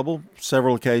gotten in trouble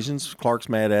several occasions. Clark's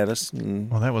mad at us.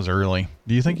 Well, that was early.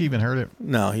 Do you think he even heard it?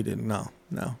 No, he didn't. No.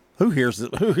 Who hears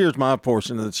my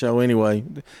portion of the show anyway?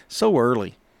 So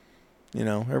early. You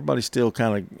know, everybody's still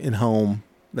kind of in home.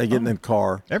 They get in the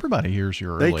car. Everybody hears you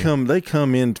early. They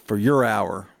come in for your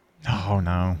hour. Oh,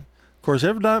 no. Of course,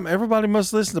 everybody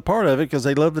must listen to part of it because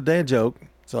they love the dad joke.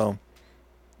 So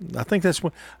I think it's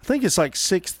like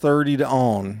 6:30 to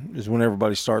on is when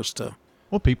everybody starts to.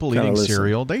 Well, people eating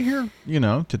cereal, they hear,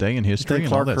 Today in History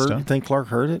and all that stuff. You think Clark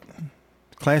heard it?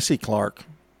 Classy Clark.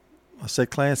 I said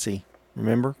classy.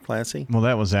 Remember? Classy? Well,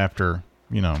 that was after,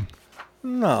 No.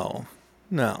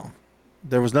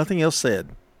 There was nothing else said.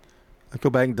 I go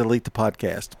back and delete the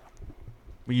podcast.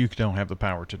 Well, you don't have the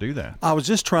power to do that. I was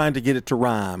just trying to get it to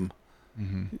rhyme.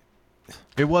 Mm-hmm.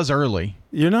 It was early.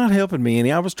 You're not helping me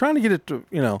any. I was trying to get it to,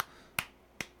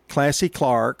 Classy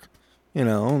Clark,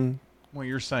 And... Well,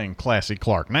 you're saying Classy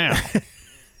Clark now.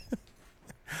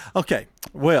 Okay.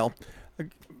 Well,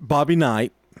 Bobby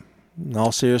Knight, in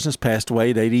all seriousness, passed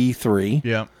away at 83.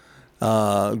 Yeah.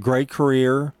 Great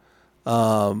career.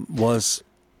 Was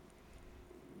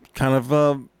kind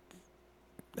of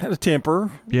had a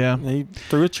temper. Yeah. He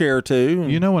threw a chair or two.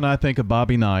 When I think of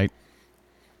Bobby Knight,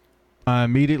 I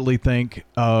immediately think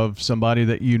of somebody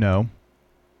that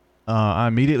I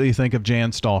immediately think of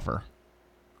Jan Stauffer.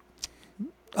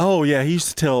 Oh, yeah. He used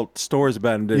to tell stories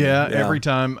about him, didn't he? Yeah, every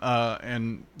time.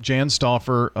 And Jan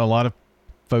Stauffer, a lot of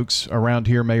folks around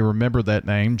here may remember that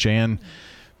name. Jan,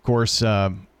 of course,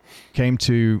 came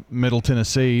to Middle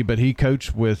Tennessee, but he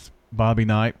coached with Bobby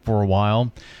Knight for a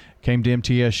while. Came to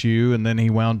MTSU, and then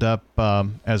he wound up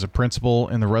as a principal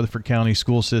in the Rutherford County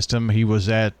school system. He was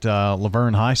at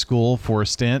Laverne High School for a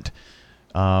stint,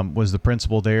 was the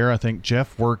principal there. I think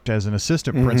Jeff worked as an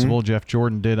assistant principal. Jeff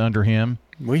Jordan did under him.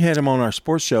 We had him on our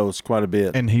sports shows quite a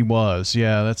bit. And he was,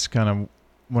 yeah, that's kind of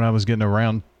when I was getting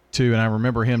around to, and I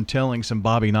remember him telling some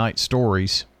Bobby Knight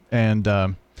stories. And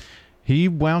he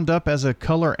wound up as a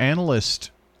color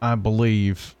analyst, I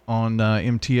believe, on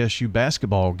MTSU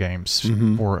basketball games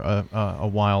for a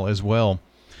while as well.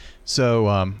 So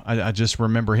I just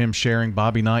remember him sharing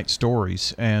Bobby Knight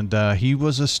stories, and he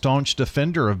was a staunch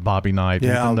defender of Bobby Knight,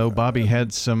 even though Bobby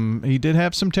he did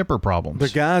have some temper problems. The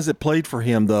guys that played for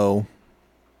him, though,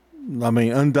 I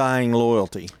mean, undying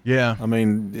loyalty. Yeah. I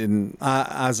mean, in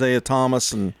Isaiah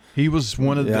Thomas, and he was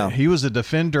one of he was a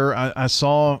defender. I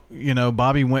saw,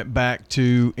 Bobby went back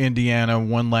to Indiana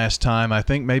one last time, I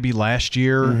think maybe last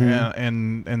year,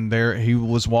 and there he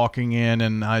was walking in,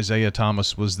 and Isaiah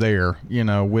Thomas was there,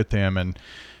 with him, and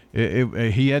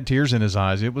he had tears in his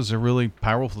eyes. It was a really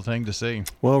powerful thing to see.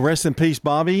 Well, rest in peace,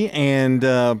 Bobby, and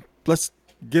let's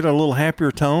get a little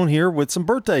happier tone here with some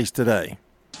birthdays today.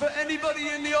 For anybody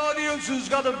in the audience who's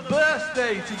got a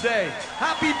birthday today,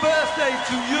 happy birthday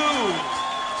to you.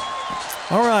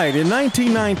 All right, in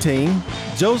 1919,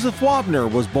 Joseph Wapner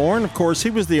was born. Of course, he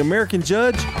was the American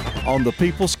judge on the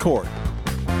People's Court.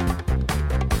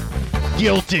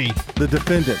 Guilty. The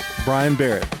defendant, Brian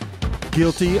Barrett,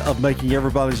 guilty of making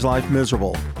everybody's life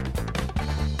miserable.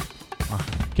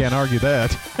 Can't argue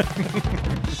that.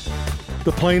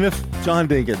 The plaintiff, John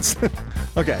Dinkins.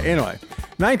 Okay, anyway.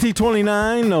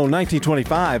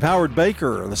 1925, Howard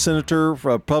Baker, the senator,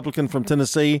 Republican from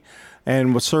Tennessee,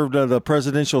 and was served as the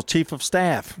presidential chief of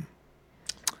staff.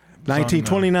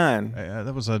 1929.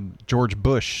 That was a George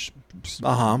Bush.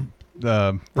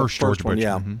 First George one, Bush.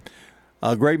 Yeah.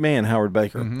 A great man, Howard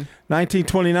Baker.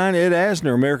 1929, Ed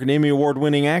Asner, American Emmy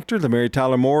Award-winning actor, The Mary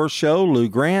Tyler Moore Show, Lou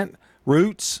Grant,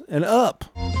 Roots, and Up.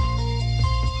 You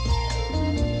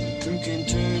can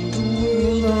turn the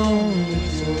world on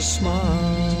with your smile.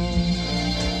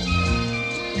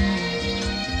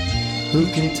 Who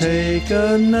can take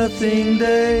a nothing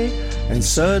day and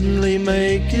suddenly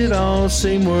make it all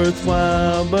seem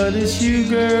worthwhile? But it's you,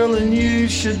 girl, and you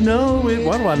should know it.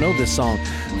 Why do I know this song?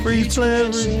 For each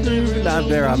letter,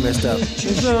 there I messed up.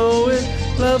 know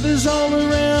it. Love is all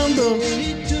around them.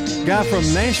 Guy from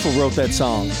Nashville wrote that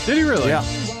song. Did he really? Yeah.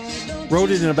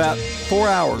 Wrote it in about 4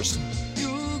 hours.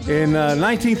 In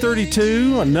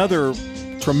 1932, another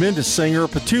tremendous singer,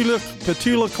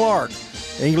 Petula Clark,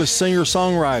 English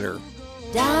singer-songwriter.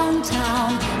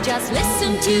 Downtown, just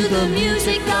listen to the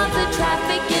music of the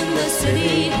traffic in the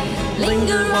city.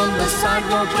 Linger on the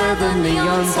sidewalk where the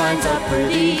neon signs are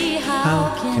pretty.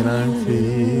 How can I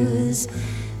miss?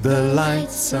 The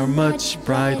lights are much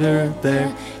brighter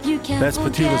there. That's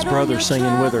Petula's brother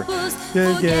singing with her.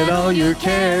 Forget all your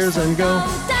cares and go.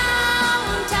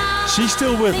 She's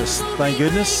still with us, thank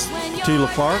goodness. Petula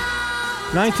Clark.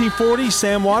 1940,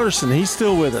 Sam Waterston, he's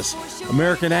still with us.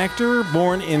 American actor,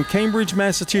 born in Cambridge,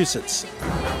 Massachusetts.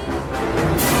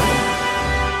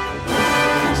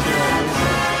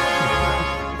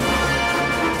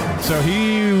 So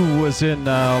he was in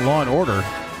Law and Order.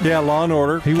 Yeah, Law and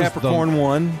Order. He Capricorn was the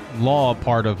 1. Law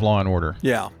part of Law and Order.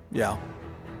 Yeah.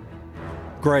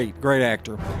 Great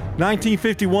actor.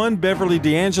 1951, Beverly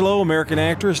D'Angelo, American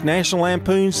actress, National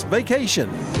Lampoon's Vacation.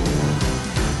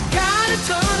 Got a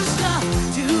ton of stuff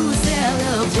to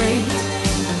celebrate.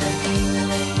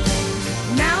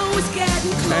 Now it's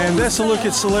getting close. And that's a look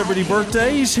at celebrity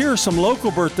birthdays. Here are some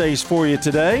local birthdays for you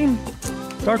today.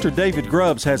 Dr. David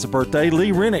Grubbs has a birthday.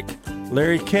 Lee Rennick,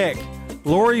 Larry Keck,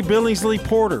 Lori Billingsley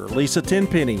Porter, Lisa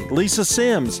Tenpenny, Lisa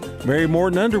Sims, Mary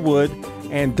Morton Underwood,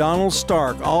 and Donald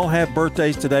Stark all have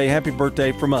birthdays today. Happy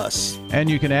birthday from us. And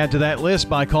you can add to that list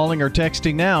by calling or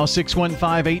texting now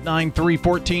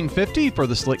 615-893-1450 for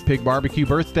the Slick Pig Barbecue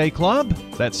Birthday Club.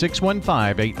 That's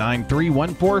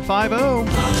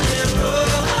 615-893-1450.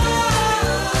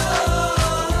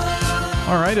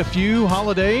 All right, a few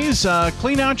holidays.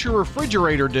 Clean out your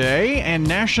refrigerator day and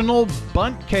National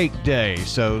Bundt Cake Day.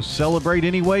 So celebrate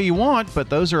any way you want, but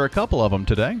those are a couple of them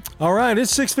today. All right,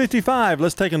 it's 6:55.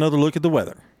 Let's take another look at the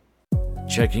weather.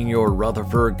 Checking your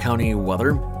Rutherford County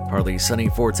weather. Partly sunny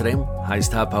for today. Highs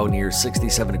top out near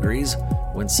 67 degrees.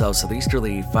 Winds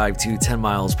south-southeasterly 5 to 10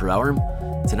 miles per hour.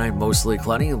 Tonight, mostly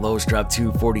cloudy. Lows drop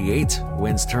to 48.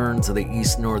 Winds turn to the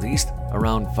east-northeast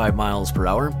around 5 miles per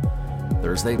hour.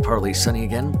 Thursday, partly sunny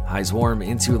again. Highs warm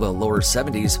into the lower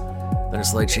 70s. Then a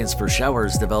slight chance for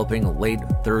showers developing late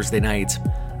Thursday night.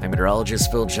 I'm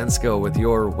meteorologist Phil Jensko with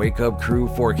your Wake Up Crew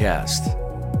forecast.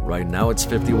 Right now it's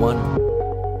 51.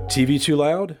 TV too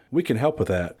loud? We can help with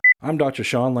that. I'm Dr.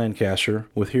 Sean Lancaster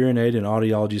with Hearing Aid and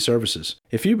Audiology Services.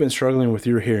 If you've been struggling with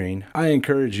your hearing, I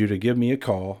encourage you to give me a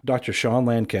call, Dr. Sean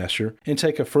Lancaster, and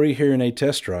take a free hearing aid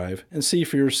test drive and see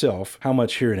for yourself how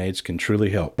much hearing aids can truly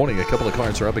help. Morning, a couple of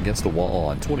cars are up against the wall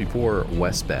on 24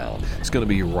 westbound. It's going to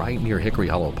be right near Hickory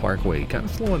Hollow Parkway, kind of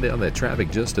slowing down that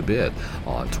traffic just a bit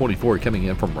on 24 coming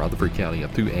in from Rutherford County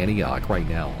up through Antioch right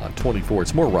now on 24.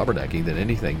 It's more rubbernecking than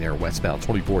anything there westbound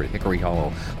 24 at Hickory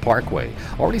Hollow Parkway.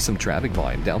 Already some traffic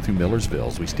volume down through Millersville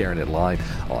as we stare at it live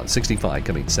on 65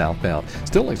 coming southbound.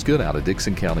 Still looks good out of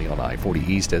Dixon County on I-40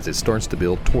 East as it starts to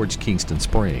build towards Kingston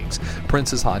Springs.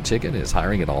 Prince's Hot Chicken is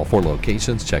hiring at all 4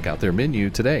 locations. Check out their menu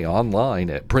today online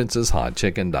at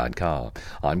princeshotchicken.com.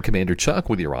 I'm Commander Chuck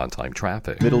with your on-time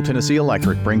traffic. Middle Tennessee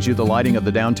Electric brings you the lighting of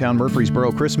the downtown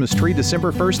Murfreesboro Christmas tree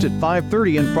December 1st at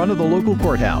 5:30 in front of the local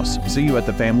courthouse. See you at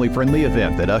the family-friendly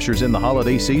event that ushers in the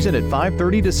holiday season at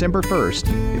 5:30 December 1st.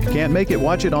 If you can't make it,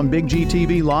 watch it on Big G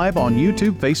TV Live on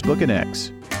YouTube, Facebook, and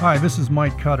X. Hi, this is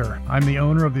Mike Cutter. I'm the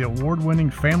owner of the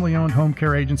award-winning family-owned home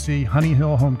care agency, Honey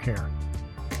Hill Home Care.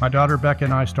 My daughter Becca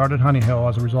and I started Honey Hill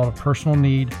as a result of personal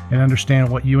need and understand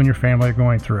what you and your family are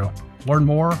going through. Learn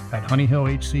more at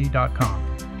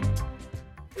honeyhillhc.com.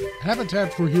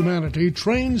 Habitat for Humanity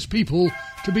trains people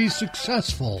to be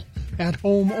successful at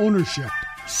home ownership.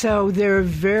 So they're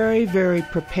very, very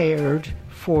prepared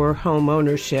for home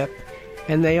ownership,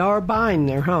 and they are buying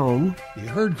their home. You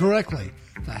heard correctly.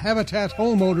 The Habitat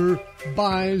homeowner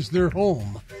buys their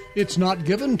home. It's not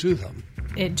given to them.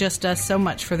 It just does so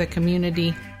much for the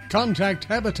community. Contact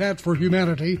Habitat for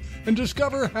Humanity and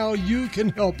discover how you can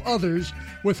help others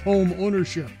with home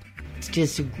ownership. It's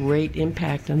just a great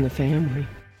impact on the family.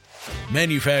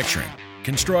 Manufacturing,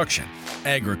 construction,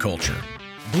 agriculture.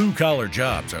 Blue-collar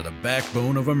jobs are the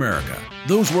backbone of America.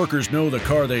 Those workers know the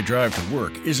car they drive to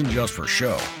work isn't just for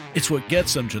show. It's what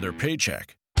gets them to their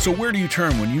paycheck. So where do you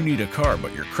turn when you need a car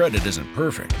but your credit isn't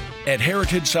perfect? At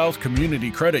Heritage South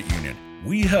Community Credit Union,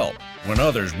 we help when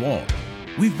others won't.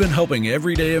 We've been helping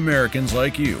everyday Americans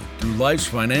like you through life's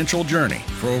financial journey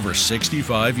for over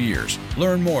 65 years.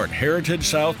 Learn more at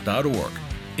heritagesouth.org.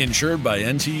 Insured by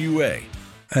NCUA.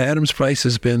 Adams Place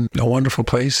has been a wonderful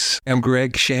place. I'm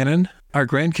Greg Shannon. Our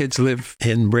grandkids live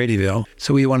in Bradyville,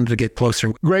 so we wanted to get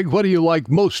closer. Greg, what do you like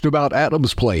most about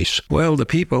Adams Place? Well, the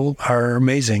people are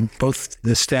amazing, both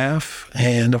the staff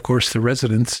and, of course, the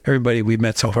residents. Everybody we've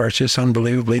met so far is just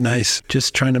unbelievably nice,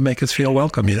 just trying to make us feel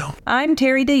welcome, you know. I'm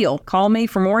Terry Deal. Call me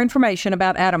for more information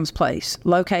about Adams Place,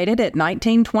 located at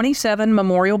 1927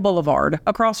 Memorial Boulevard,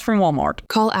 across from Walmart.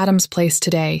 Call Adams Place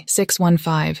today,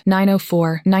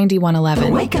 615-904-9111.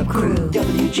 The Wake Up Crew,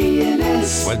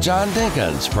 WGNS. With John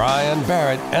Dinkins, Brian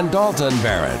Barrett, and Dalton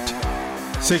Barrett.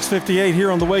 6:58 here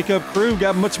on the Wake Up Crew.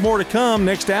 Got much more to come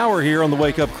next hour here on the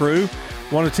Wake Up Crew.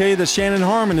 Want to tell you that Shannon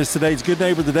Harmon is today's Good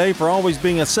Neighbor of the Day for always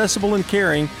being accessible and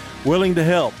caring, willing to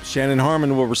help. Shannon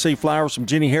Harmon will receive flowers from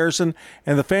Jenny Harrison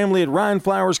and the family at Ryan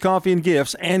Flowers Coffee and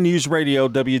Gifts and News Radio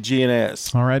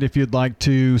WGNS. All right, if you'd like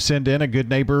to send in a good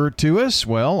neighbor to us,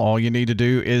 well, all you need to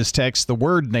do is text the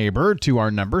word neighbor to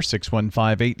our number,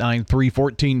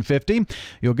 615-893-1450.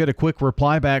 You'll get a quick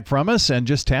reply back from us, and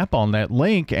just tap on that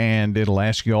link, and it'll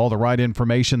ask you all the right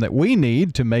information that we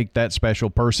need to make that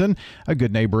special person a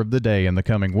good neighbor of the day in the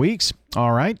coming weeks.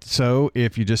 All right, so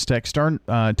if you just text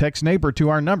neighbor to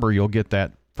our number, you'll get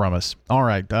that from us. All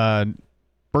right,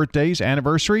 birthdays,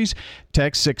 anniversaries,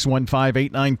 text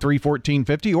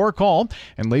 615-893-1450 or call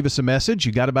and leave us a message.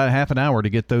 You got about a half an hour to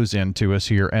get those in to us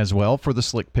here as well for the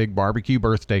Slick Pig Barbecue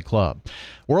Birthday Club.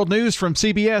 World News from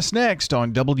CBS next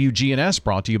on WGNS,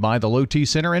 brought to you by the Low T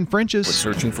Center and French's. We're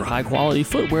searching for high-quality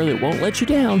footwear that won't let you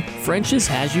down. French's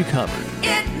has you covered.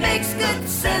 It makes good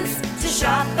sense to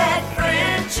shop at French's.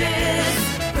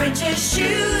 French's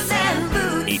shoes and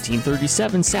boots.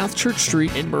 1837 South Church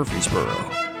Street in Murfreesboro.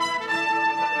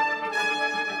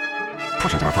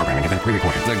 Portions of our programming have been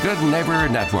pre-recorded. The Good Neighbor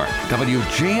Network,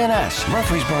 WGNS,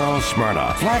 Murfreesboro,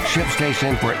 Smyrna, flagship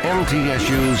station for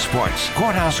MTSU Sports.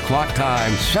 Courthouse clock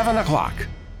time, 7 o'clock.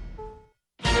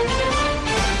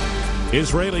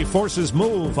 Israeli forces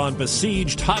move on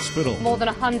besieged hospital. More than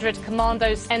 100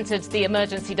 commandos entered the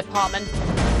emergency department.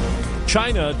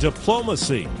 China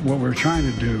diplomacy. What we're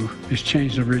trying to do is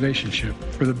change the relationship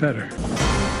for the better.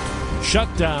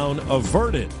 Shutdown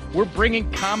averted. We're bringing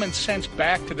common sense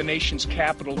back to the nation's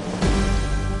capital.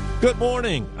 Good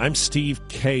morning. I'm Steve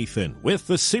Kathan with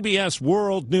the CBS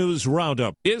World News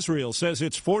Roundup. Israel says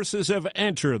its forces have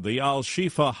entered the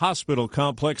Al-Shifa hospital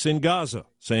complex in Gaza,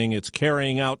 saying it's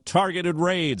carrying out targeted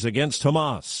raids against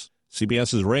Hamas.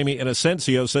 CBS's Rami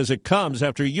Inocencio says it comes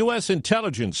after U.S.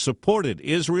 intelligence supported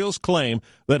Israel's claim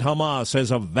that Hamas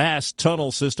has a vast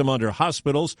tunnel system under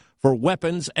hospitals for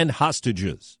weapons and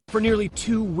hostages. For nearly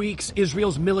 2 weeks,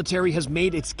 Israel's military has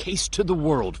made its case to the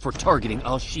world for targeting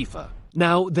Al-Shifa.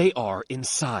 Now they are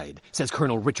inside, says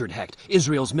Colonel Richard Hecht,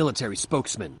 Israel's military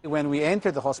spokesman. When we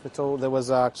entered the hospital, there was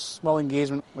a small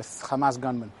engagement with Hamas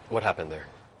gunmen. What happened there?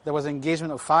 There was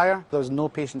engagement of fire. There was no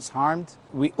patients harmed.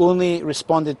 We only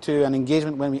responded to an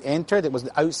engagement when we entered. It was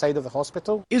outside of the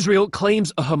hospital. Israel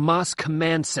claims a Hamas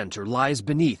command center lies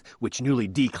beneath, which newly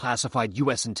declassified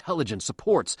U.S. intelligence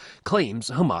supports. Claims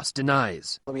Hamas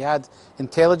denies. We had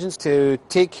intelligence to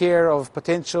take care of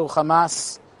potential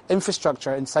Hamas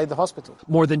infrastructure inside the hospital.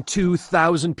 More than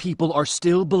 2,000 people are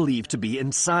still believed to be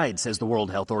inside, says the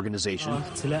World Health Organization,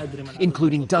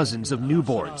 including dozens of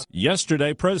newborns.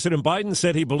 Yesterday, President Biden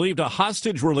said he believed a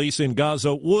hostage release in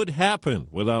Gaza would happen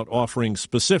without offering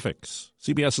specifics.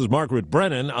 CBS's Margaret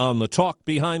Brennan on the talk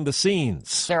behind the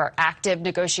scenes. There are active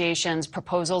negotiations,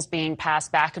 proposals being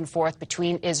passed back and forth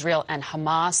between Israel and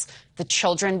Hamas. The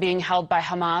children being held by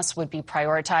Hamas would be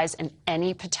prioritized in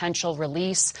any potential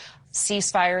release.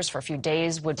 Ceasefires for a few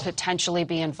days would potentially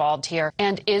be involved here.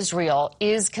 And Israel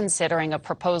is considering a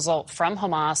proposal from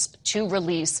Hamas to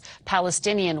release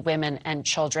Palestinian women and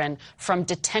children from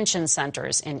detention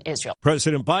centers in Israel.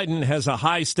 President Biden has a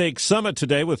high-stakes summit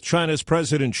today with China's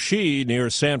President Xi near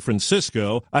San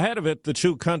Francisco. Ahead of it, the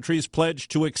two countries pledged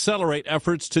to accelerate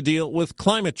efforts to deal with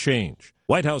climate change.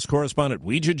 White House correspondent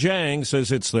Weijia Jiang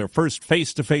says it's their first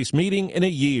face-to-face meeting in a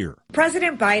year.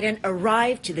 President Biden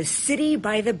arrived to the city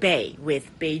by the bay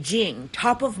with Beijing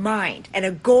top of mind and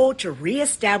a goal to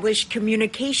reestablish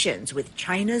communications with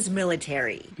China's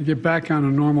military. To get back on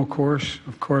a normal course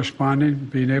of corresponding,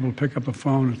 being able to pick up the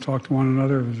phone and talk to one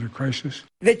another if there's a crisis.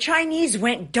 The Chinese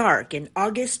went dark in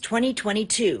August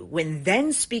 2022 when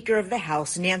then Speaker of the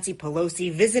House Nancy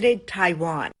Pelosi visited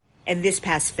Taiwan. And this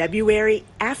past February,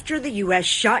 after the U.S.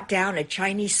 shot down a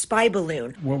Chinese spy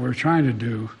balloon. What we're trying to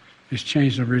do is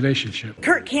change the relationship.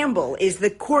 Kurt Campbell is the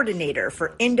coordinator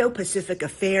for Indo-Pacific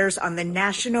Affairs on the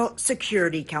National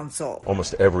Security Council.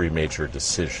 Almost every major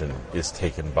decision is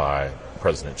taken by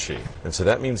President Xi. And so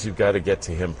that means you've got to get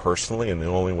to him personally, and the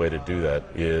only way to do that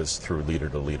is through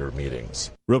leader-to-leader meetings.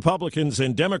 Republicans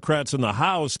and Democrats in the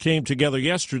House came together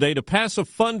yesterday to pass a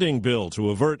funding bill to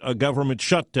avert a government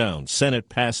shutdown. Senate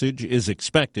passage is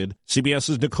expected.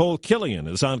 CBS's Nicole Killian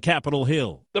is on Capitol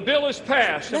Hill. The bill is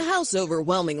passed. The House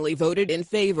overwhelmingly voted in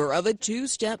favor of a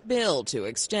two-step bill to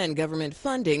extend government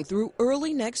funding through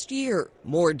early next year.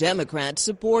 More Democrats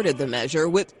supported the measure,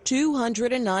 with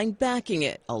 209 backing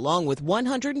it, along with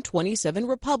 127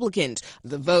 Republicans.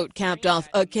 The vote capped off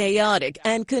a chaotic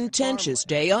and contentious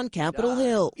day on Capitol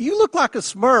Hill. You look like a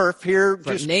Smurf here.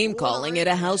 From name-calling at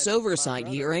a House oversight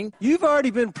hearing. You've already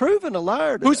been proven a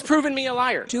liar. Who's proven me a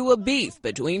liar? To a beef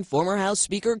between former House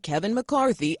Speaker Kevin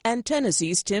McCarthy and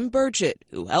Tennessee's Tim Burchett,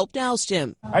 who helped oust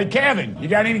him. Hey, Kevin, you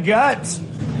got any guts?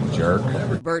 Jerk.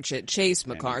 Burchett chased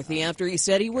McCarthy after he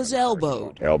said he was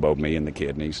elbowed. Elbowed me in the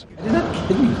kidneys. I did not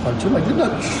kidney punch him. I did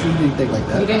not shoot anything like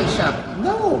that. You didn't shove?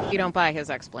 No. You don't buy his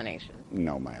explanation?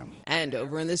 No, ma'am. And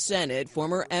over in the Senate,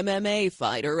 former MMA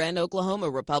fighter and Oklahoma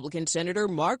Republican Senator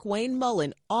Markwayne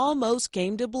Mullin almost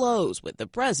came to blows with the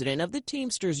president of the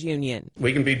Teamsters Union.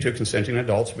 We can be two consenting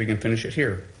adults. We can finish it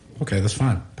here. Okay, that's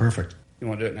fine. Perfect. You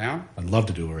want to do it now? I'd love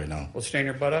to do it right now. Well, stand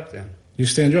your butt up then. You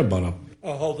stand your butt up.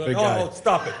 Oh, hold on. Oh,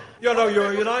 stop it. You know,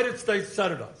 you're a United States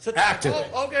Senator. Sit down.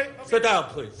 Okay. Sit down,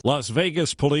 please. Las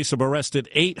Vegas police have arrested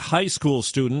 8 high school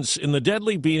students in the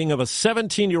deadly beating of a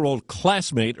 17-year-old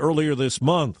classmate earlier this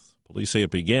month. Police say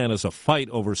it began as a fight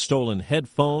over stolen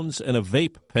headphones and a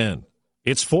vape pen.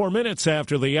 It's 4 minutes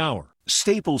after the hour.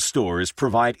 Staples stores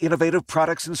provide innovative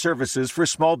products and services for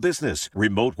small business,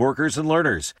 remote workers and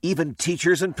learners, even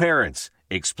teachers and parents.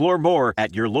 Explore more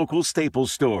at your local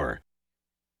Staples store.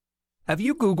 Have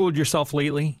you Googled yourself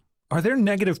lately? Are there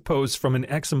negative posts from an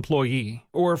ex-employee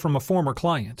or from a former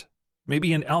client?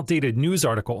 Maybe an outdated news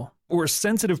article or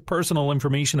sensitive personal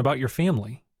information about your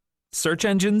family? Search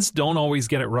engines don't always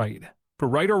get it right. For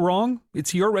right or wrong,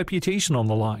 it's your reputation on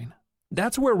the line.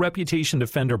 That's where Reputation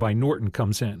Defender by Norton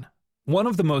comes in. One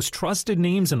of the most trusted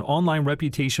names in online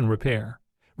reputation repair,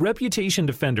 Reputation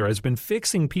Defender has been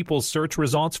fixing people's search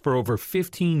results for over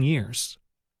 15 years.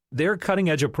 Their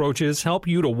cutting-edge approaches help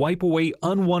you to wipe away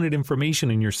unwanted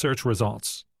information in your search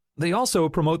results. They also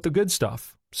promote the good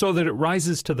stuff so that it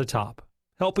rises to the top,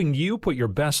 helping you put your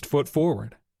best foot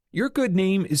forward. Your good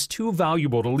name is too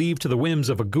valuable to leave to the whims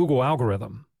of a Google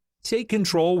algorithm. Take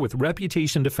control with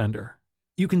Reputation Defender.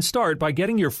 You can start by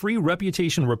getting your free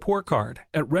Reputation Report Card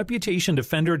at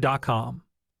ReputationDefender.com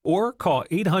or call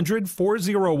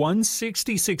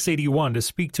 800-401-6681 to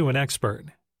speak to an expert.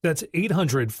 That's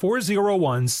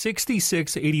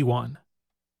 800-401-6681.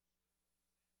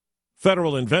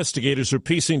 Federal investigators are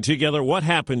piecing together what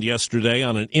happened yesterday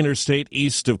on an interstate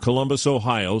east of Columbus,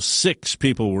 Ohio. 6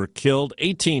 people were killed,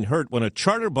 18 hurt when a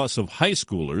charter bus of high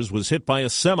schoolers was hit by a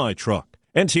semi-truck.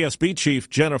 NTSB Chief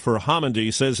Jennifer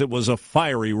Homendy says it was a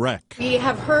fiery wreck. We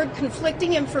have heard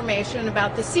conflicting information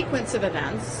about the sequence of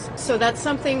events, so that's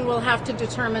something we'll have to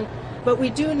determine. But we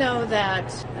do know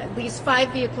that at least 5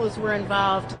 vehicles were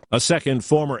involved. A second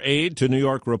former aide to New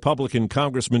York Republican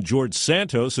Congressman George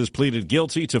Santos has pleaded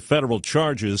guilty to federal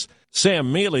charges.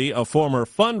 Sam Mealy, a former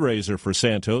fundraiser for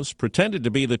Santos, pretended to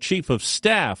be the chief of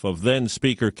staff of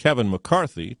then-Speaker Kevin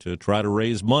McCarthy to try to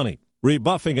raise money.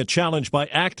 Rebuffing a challenge by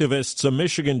activists, a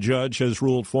Michigan judge has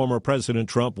ruled former President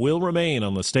Trump will remain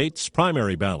on the state's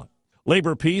primary ballot.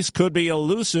 Labor peace could be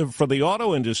elusive for the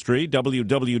auto industry.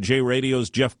 WWJ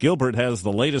Radio's Jeff Gilbert has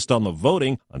the latest on the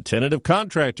voting on tentative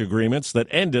contract agreements that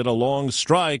ended a long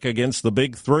strike against the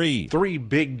Big Three. 3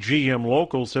 big GM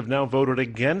locals have now voted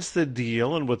against the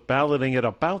deal, and with balloting at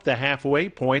about the halfway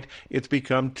point, it's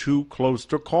become too close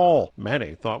to call.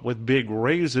 Many thought with big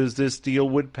raises this deal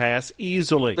would pass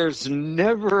easily. There's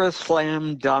never a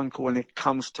slam dunk when it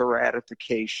comes to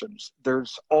ratifications.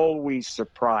 There's always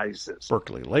surprises.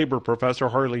 Berkeley Labor Professor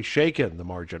Harley Shaken, the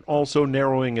margin also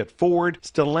narrowing at Ford.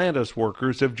 Stellantis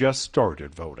workers have just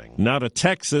started voting. Now to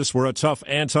Texas, where a tough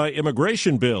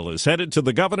anti-immigration bill is headed to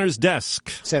the governor's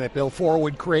desk. Senate Bill 4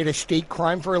 would create a state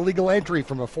crime for illegal entry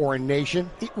from a foreign nation.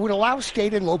 It would allow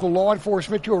state and local law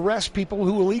enforcement to arrest people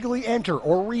who illegally enter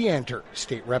or re-enter.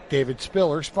 State Rep David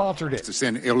Spiller sponsored it. To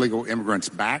send illegal immigrants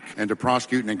back and to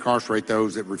prosecute and incarcerate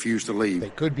those that refuse to leave.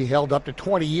 They could be held up to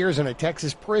 20 years in a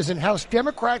Texas prison. House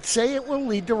Democrats say it will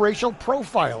lead to racial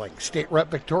profiling. State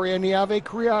Rep Victoria Niave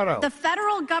Criado. The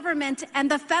federal government and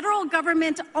the federal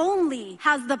government only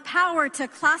has the power to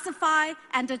classify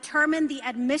and determine the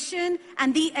admission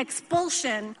and the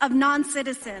expulsion of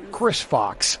non-citizens. Chris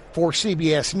Fox for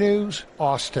CBS News,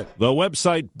 Austin. The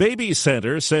website Baby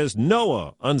Center says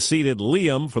Noah unseated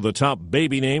Liam for the top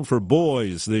baby name for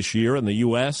boys this year in the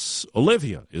U.S.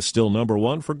 Olivia is still number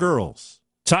 1 for girls.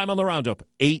 Time on the roundup,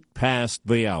 8 past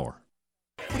the hour.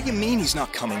 What do you mean he's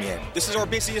not coming in? This is our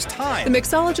busiest time. The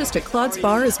mixologist at Claude's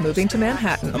Bar is moving to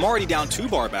Manhattan. I'm already down 2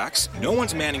 bar backs. No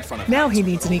one's manning front of Now he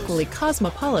needs an equally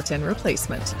cosmopolitan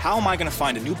replacement. How am I going to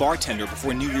find a new bartender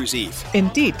before New Year's Eve?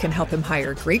 Indeed can help him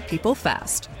hire great people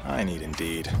fast. I need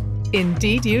Indeed.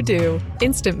 Indeed you do.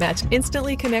 Instant Match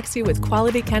instantly connects you with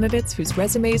quality candidates whose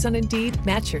resumes on Indeed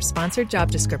match your sponsored job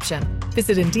description.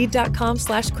 Visit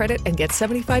Indeed.com/credit and get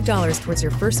 $75 towards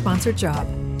your first sponsored job.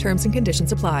 Terms and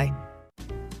conditions apply.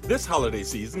 This holiday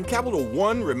season, Capital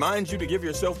One reminds you to give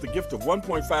yourself the gift of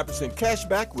 1.5% cash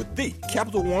back with the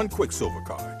Capital One Quicksilver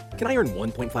Card. Can I earn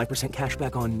 1.5% cash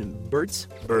back on birds?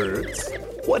 Birds?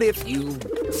 What if you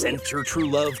sent your true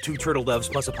love 2 turtle doves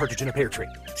plus a partridge in a pear tree?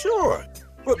 Sure,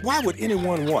 but why would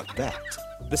anyone want that?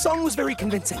 The song was very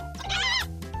convincing.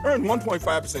 Earn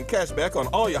 1.5% cash back on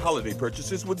all your holiday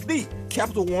purchases with the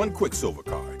Capital One Quicksilver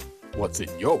Card. What's in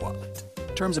your wallet?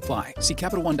 Terms apply. See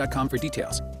CapitalOne.com for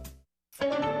details.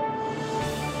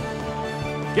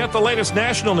 Get the latest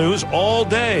national news all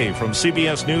day from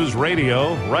CBS News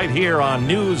Radio, right here on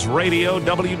News Radio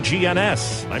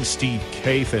WGNS. I'm Steve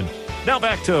Kathan. Now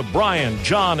back to Brian,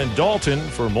 John, and Dalton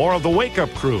for more of the Wake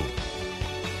Up Crew.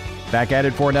 Back at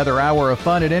it for another hour of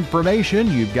fun and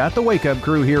information. You've got the Wake Up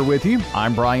Crew here with you.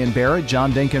 I'm Brian Barrett,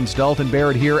 John Dinkins, Dalton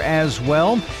Barrett here as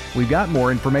well. We've got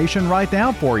more information right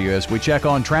now for you as we check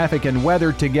on traffic and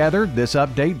weather together. This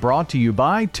update brought to you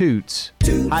by Toots.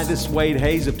 Hi, this is Wade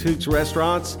Hayes of Toots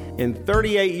Restaurants. And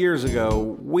 38 years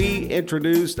ago, we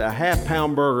introduced a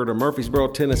half-pound burger to Murfreesboro,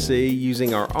 Tennessee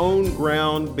using our own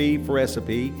ground beef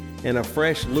recipe and a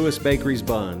fresh Lewis Bakery's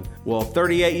bun. Well,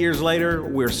 38 years later,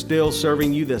 we're still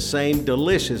serving you the same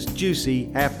delicious,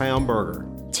 juicy half-pound burger.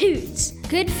 Toots,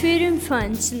 good food and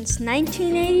fun since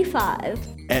 1985.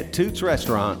 At Toots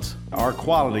Restaurants, our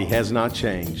quality has not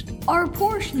changed. Our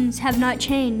portions have not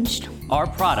changed. Our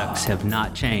products have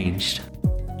not changed.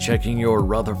 Checking your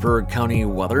Rutherford County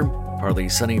weather. Partly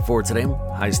sunny for today.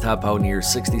 Highs top out near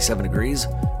 67 degrees.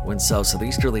 Winds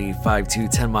south-southeasterly 5 to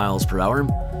 10 miles per hour.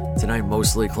 Tonight,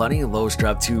 mostly cloudy. Lows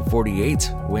drop to 48.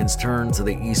 Winds turn to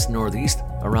the east-northeast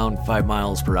around 5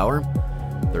 miles per hour.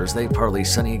 Thursday, partly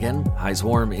sunny again. Highs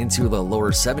warm into the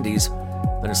lower 70s.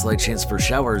 Then a slight chance for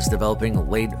showers developing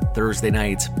late Thursday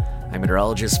night. I'm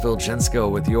meteorologist Phil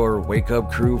Jensko with your Wake Up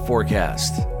Crew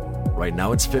forecast. Right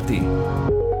now, it's 50.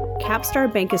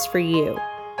 Capstar Bank is for you.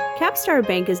 Capstar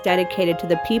Bank is dedicated to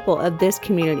the people of this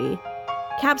community.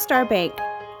 Capstar Bank,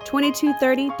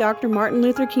 2230 Dr. Martin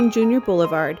Luther King Jr.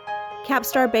 Boulevard,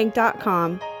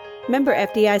 capstarbank.com. Member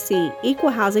FDIC,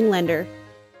 Equal Housing Lender.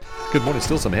 Good morning.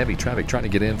 Still some heavy traffic trying to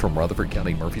get in from Rutherford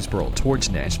County, Murfreesboro towards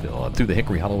Nashville. Up through the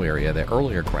Hickory Hollow area. That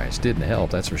earlier crash didn't help,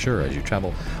 that's for sure. As you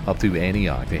travel up through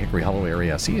Antioch, the Hickory Hollow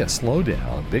area, I see a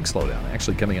slowdown, a big slowdown,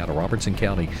 actually coming out of Robertson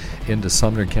County into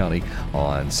Sumner County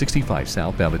on 65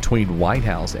 southbound between White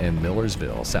House and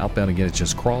Millersville. Southbound, again, it's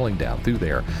just crawling down through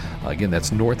there. Again,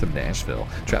 that's north of Nashville.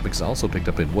 Traffic is also picked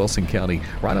up in Wilson County,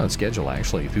 right on schedule,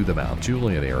 actually, through the Mount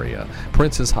Juliet area.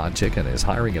 Prince's Hot Chicken is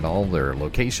hiring at all their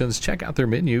locations. Check out their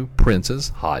menu,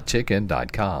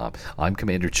 princeshotchicken.com. I'm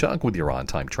Commander Chuck with your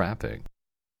on-time traffic.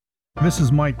 This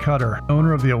is Mike Cutter,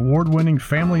 owner of the award-winning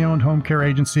family-owned home care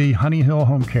agency, Honey Hill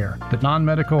Home Care, the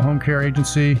non-medical home care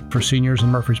agency for seniors in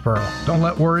Murfreesboro. Don't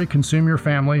let worry consume your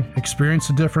family. Experience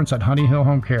the difference at Honey Hill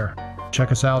Home Care.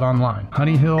 Check us out online,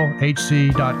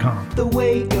 honeyhillhc.com. The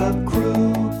Wake Up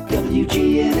Crew,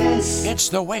 WGNS. It's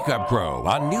the Wake Up Crew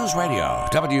on News Radio,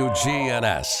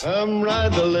 WGNS. Come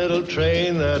ride the little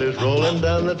train that is rolling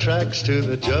down the tracks to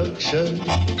the junction.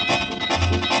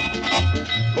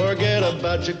 Forget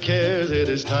about your cares, it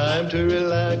is time to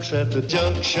relax at the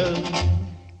junction.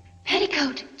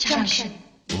 Petticoat Junction.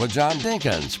 With John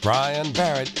Dinkins, Brian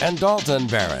Barrett, and Dalton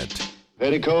Barrett.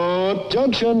 Petticoat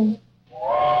Junction.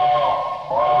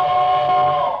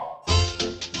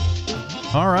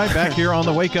 All right, back here on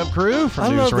the Wake Up Crew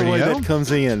from News Radio. I love the way that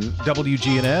comes in.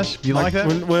 WGNS. You like that?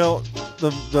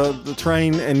 The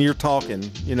train and you're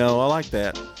talking. You know, I like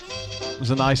that. It was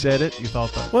a nice edit. You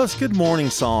thought that? Well, it's a good morning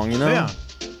song, you know? Yeah.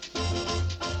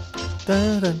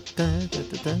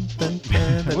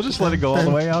 We'll just let it go all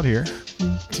the way out here.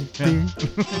 Yeah.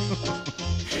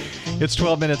 It's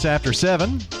 12 minutes after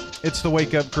 7. It's the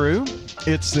Wake Up Crew.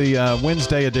 It's the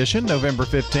Wednesday edition, November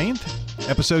 15th,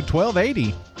 episode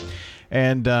 1280.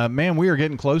 And, man, we are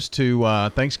getting close to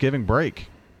Thanksgiving break.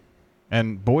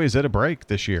 And, boy, is it a break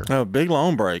this year. Oh, big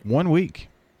long break. 1 week.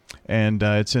 And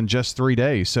it's in just 3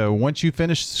 days. So once you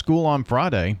finish school on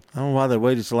Friday. I don't know why they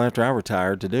waited till after I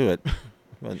retired to do it.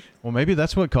 But well, maybe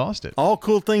that's what caused it. All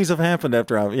cool things have happened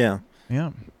after Yeah.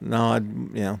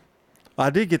 No, I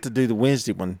did get to do the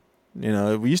Wednesday one. You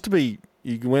know, it used to be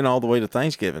you went all the way to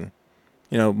Thanksgiving.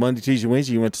 You know, Monday, Tuesday,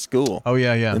 Wednesday, you went to school. Oh,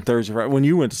 yeah, yeah. And Thursday, Friday, when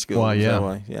you went to school. Well, yeah. That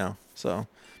way. Yeah. So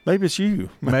maybe it's you.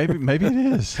 Maybe it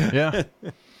is. Yeah.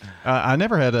 I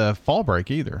never had a fall break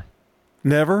either.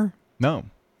 Never? No.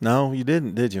 No, you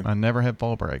didn't, did you? I never had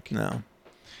fall break. No.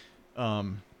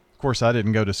 Of course, I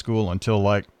didn't go to school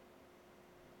until it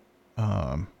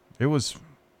was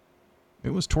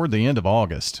toward the end of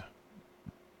August.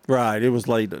 Right. It was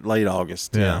late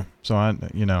August. Yeah. So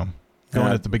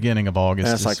going at the beginning of August.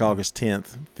 That's like August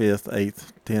 10th, 5th,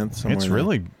 8th, 10th. It's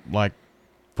really like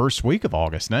first week of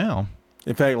August now.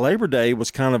 In fact, Labor Day was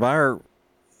kind of our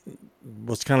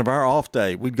off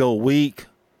day. We'd go a week.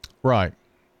 Right.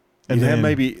 And you'd have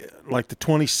maybe like the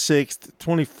 26th,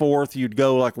 24th, you'd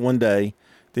go like one day.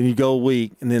 Then you go a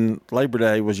week, and then Labor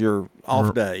Day was your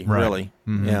off day, right. Really.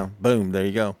 Mm-hmm. Yeah, boom, there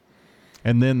you go.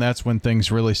 And then that's when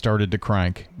things really started to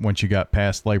crank once you got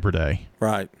past Labor Day.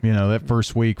 Right. You know, that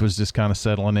first week was just kind of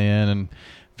settling in and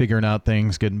figuring out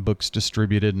things, getting books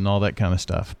distributed and all that kind of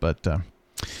stuff. But,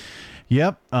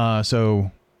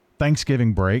 so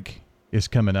Thanksgiving break is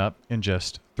coming up in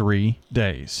just 3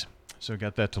 days. So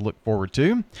got that to look forward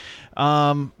to.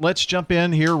 Let's jump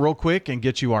in here real quick and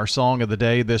get you our song of the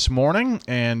day this morning.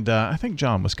 And I think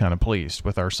John was kind of pleased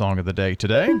with our song of the day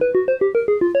today.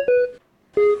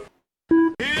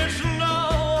 It's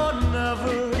now or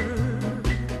never.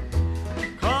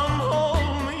 Come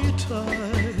hold me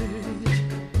tight.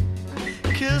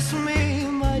 Kiss me,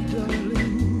 my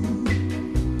darling.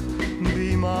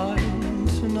 Be mine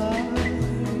tonight.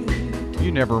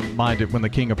 You never minded when the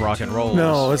king of rock and roll.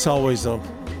 No, it's always a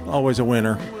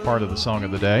winner. Part of the song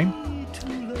of the day.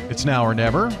 It's now or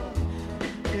never.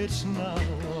 It's now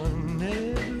or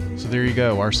never. So there you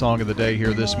go, our song of the day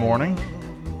here this morning.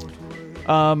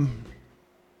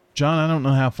 John, I don't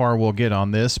know how far we'll get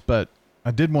on this, but I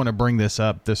did want to bring this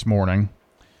up this morning.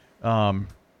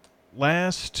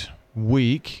 Last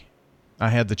week, I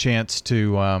had the chance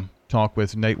to talk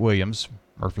with Nate Williams,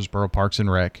 Murfreesboro Parks and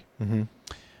Rec. Mm-hmm.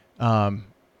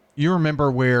 You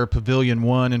remember where Pavilion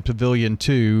 1 and Pavilion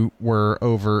 2 were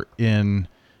over in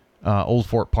Old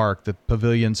Fort Park, the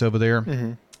pavilions over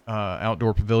there,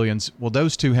 outdoor pavilions. Well,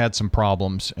 those two had some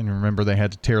problems, and remember they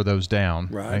had to tear those down.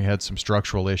 Right. They had some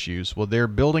structural issues. Well, they're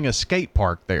building a skate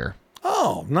park there.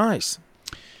 Oh, nice.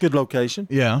 Good location.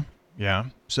 Yeah. Yeah.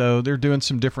 So they're doing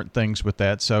some different things with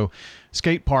that. So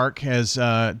skate park has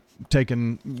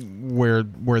taken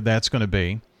where that's going to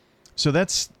be. So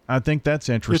I think that's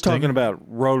interesting. You're talking about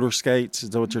roller skates, is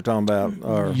that what you're talking about?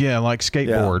 Or, yeah, like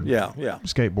skateboard. Yeah.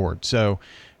 Skateboard. So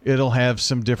it'll have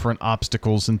some different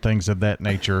obstacles and things of that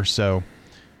nature. So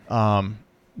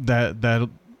that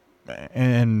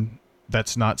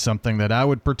that's not something that I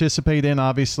would participate in,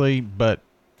 obviously, but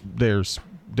there's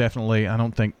definitely, I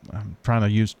don't think, I'm trying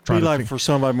to for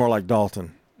somebody more like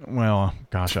Dalton. Well,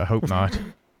 gosh, I hope not.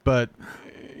 But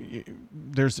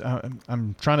there's,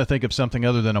 I'm trying to think of something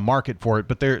other than a market for it,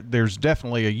 but there's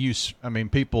definitely a use. I mean,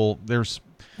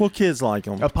 kids like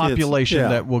them. A population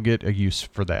that will get a use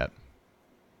for that.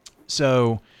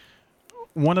 So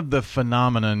one of the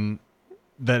phenomenon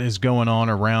that is going on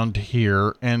around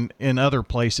here and in other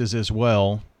places as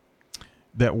well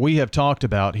that we have talked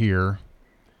about here,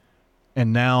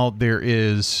 and now there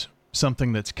is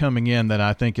something that's coming in that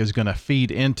I think is going to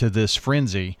feed into this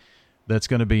frenzy that's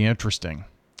going to be interesting.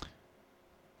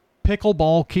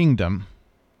 Pickleball Kingdom,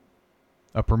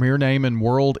 a premier name in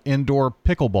world indoor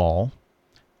pickleball,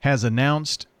 has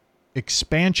announced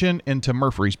expansion into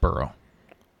Murfreesboro.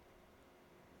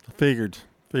 I figured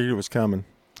it was coming.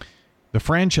 The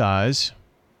franchise,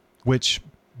 which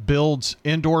builds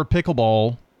indoor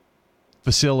pickleball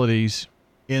facilities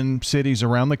in cities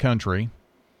around the country,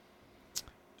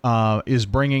 is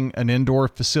bringing an indoor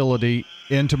facility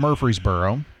into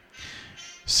Murfreesboro.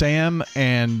 Sam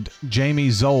and Jamie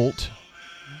Zolt,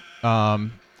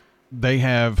 they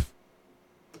have,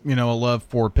 a love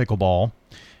for pickleball,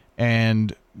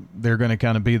 and they're going to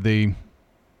kind of be the,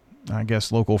 I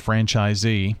guess, local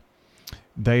franchisee.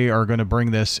 They are going to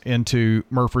bring this into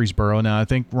Murfreesboro. Now, I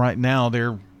think right now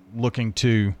they're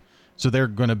so they're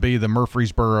going to be the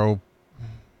Murfreesboro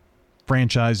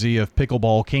franchisee of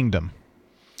Pickleball Kingdom.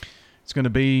 It's going to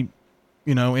be,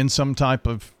 in some type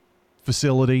of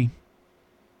facility.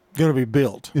 Going to be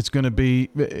built. It's going to be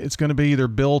either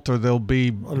built or there'll be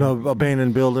an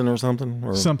abandoned building or something,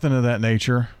 or something of that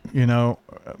nature. We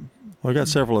got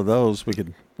several of those we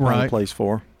could find a place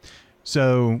for.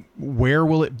 So where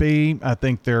will it be? I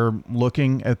think they're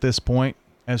looking at this point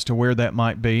as to where that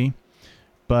might be,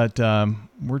 but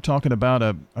we're talking about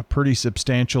a pretty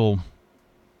substantial,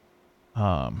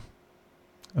 place.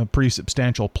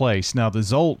 Now the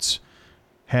Zolts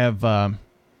have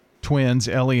twins,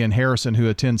 Ellie and Harrison, who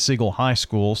attend Siegel High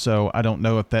School. So I don't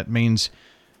know if that means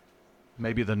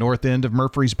maybe the north end of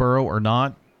Murfreesboro or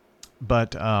not,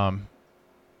 but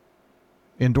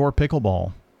indoor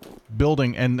pickleball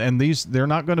building, and these, they're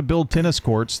not going to build tennis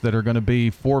courts that are going to be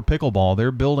for pickleball.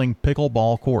 They're building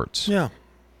pickleball courts. Yeah.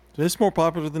 It's more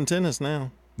popular than tennis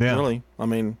now. Yeah. Really. I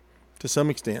mean, to some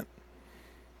extent.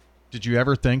 Did you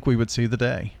ever think we would see the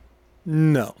day?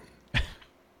 No.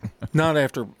 Not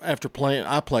after playing.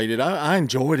 I played it. I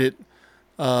enjoyed it.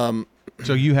 So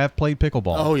you have played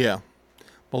pickleball? Oh, yeah.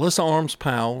 Melissa Arms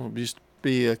Powell used to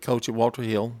be a coach at Walter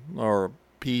Hill, or a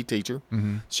PE teacher.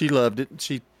 Mm-hmm. She loved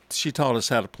it. She taught us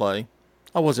how to play.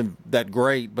 I wasn't that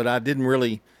great, but I didn't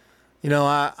really,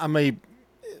 I made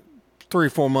 3 or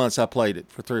 4 months. I played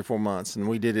it for 3 or 4 months, and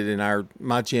we did it in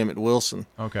my gym at Wilson.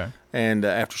 Okay. And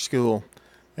after school,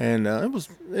 and it was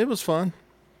fun.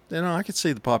 I could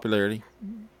see the popularity.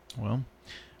 Well,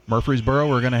 Murfreesboro,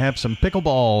 we're going to have some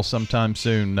pickleball sometime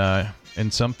soon in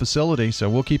some facility, so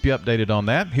we'll keep you updated on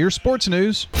that. Here's sports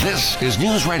news. This is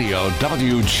News Radio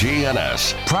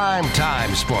WGNS Prime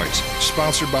Time Sports,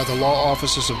 sponsored by the law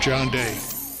offices of John Day.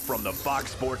 From the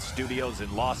Fox Sports Studios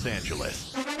in Los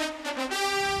Angeles,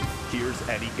 here's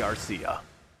Eddie Garcia.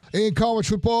 In college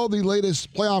football, the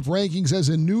latest playoff rankings has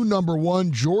a new number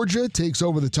 1. Georgia takes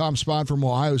over the top spot from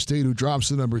Ohio State, who drops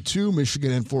to number 2.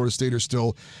 Michigan and Florida State are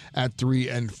still at 3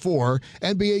 and 4.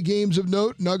 NBA games of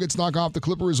note: Nuggets knock off the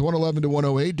Clippers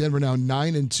 111-108. Denver now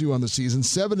 9-2 on the season,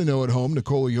 7-0 at home.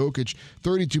 Nikola Jokic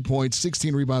 32 points,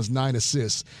 16 rebounds, 9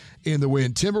 assists in the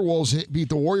win. Timberwolves beat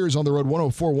the Warriors on the road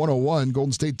 104-101.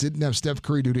 Golden State didn't have Steph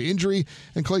Curry due to injury,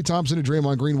 and Klay Thompson and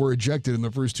Draymond Green were ejected in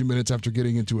the first 2 minutes after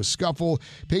getting into a scuffle.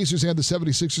 Pacers had the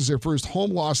 76ers their first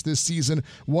home loss this season,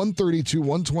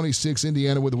 132-126.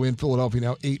 Indiana with a win. Philadelphia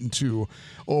now 8-2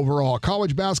 overall.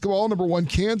 College basketball, number 1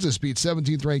 Kansas beat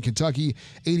 17th-ranked Kentucky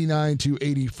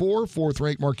 89-84.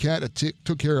 4th-ranked Marquette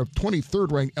took care of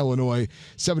 23rd-ranked Illinois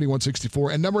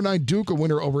 71-64. And number 9 Duke, a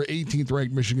winner over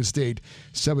 18th-ranked Michigan State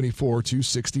 74-65.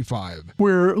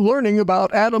 We're learning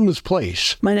about Adams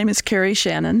Place. My name is Carrie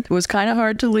Shannon. It was kind of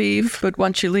hard to leave, but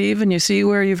once you leave and you see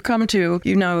where you've come to,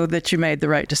 you know that you made the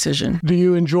right decision. Do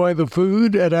you enjoy the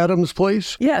food at Adam's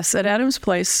Place? Yes, at Adam's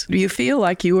Place, you feel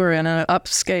like you are in an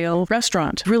upscale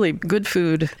restaurant. Really good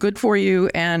food, good for you,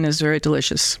 and is very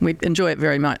delicious. We enjoy it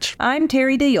very much. I'm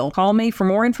Terry Deal. Call me for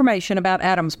more information about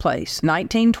Adam's Place,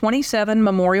 1927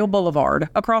 Memorial Boulevard,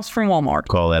 across from Walmart.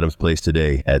 Call Adam's Place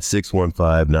today at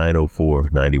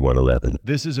 615-904-9111.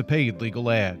 This is a paid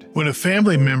legal ad. When a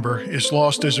family member is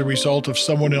lost as a result of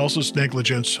someone else's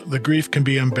negligence, the grief can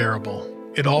be unbearable.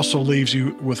 It also leaves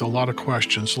you with a lot of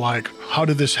questions like, how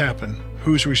did this happen?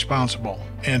 Who's responsible?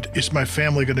 And is my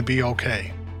family going to be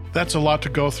okay? That's a lot to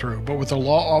go through, but with the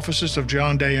law offices of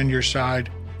John Day on your side,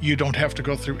 you don't have to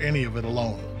go through any of it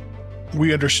alone.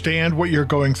 We understand what you're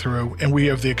going through, and we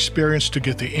have the experience to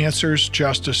get the answers,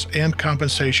 justice, and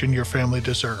compensation your family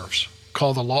deserves.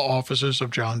 Call the law offices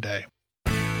of John Day.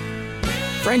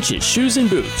 French's Shoes and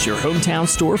Boots, your hometown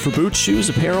store for boots, shoes,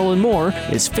 apparel, and more,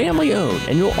 is family-owned,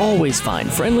 and you'll always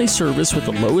find friendly service with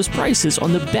the lowest prices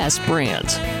on the best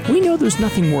brands. We know there's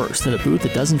nothing worse than a boot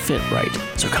that doesn't fit right,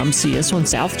 so come see us on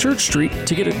South Church Street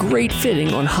to get a great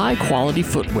fitting on high-quality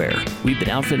footwear. We've been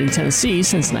outfitting Tennessee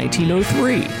since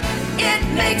 1903.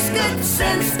 It makes good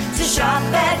sense to shop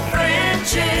at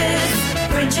French's.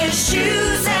 French's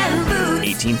Shoes and Boots.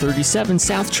 1837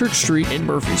 South Church Street in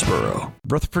Murfreesboro.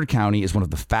 Rutherford County is one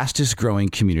of the fastest growing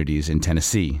communities in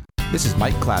Tennessee. This is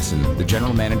Mike Klassen, the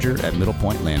general manager at Middle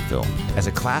Point Landfill. As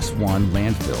a Class 1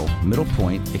 landfill, Middle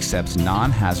Point accepts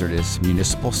non-hazardous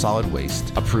municipal solid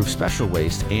waste, approved special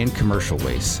waste, and commercial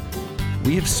waste.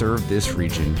 We have served this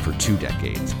region for 2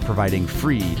 decades, providing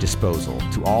free disposal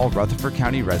to all Rutherford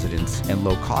County residents and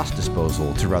low-cost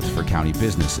disposal to Rutherford County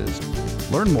businesses.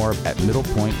 Learn more at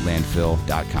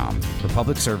middlepointlandfill.com. For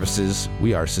public services,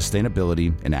 we are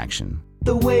sustainability in action.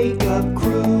 The Wake Up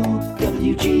Crew,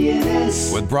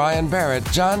 WGNS. With Brian Barrett,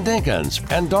 John Dinkins,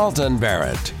 and Dalton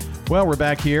Barrett. Well, we're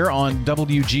back here on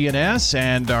WGNS,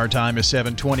 and our time is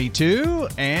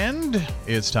 7:22, and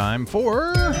it's time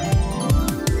for...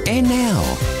 And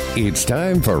now, it's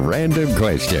time for Random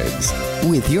Questions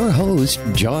with your host,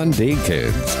 John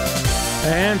Dinkins.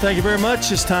 And thank you very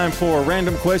much. It's time for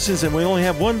Random Questions, and we only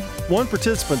have one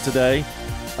participant today.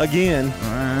 Again,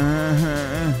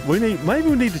 maybe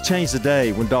we need to change the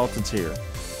day when Dalton's here.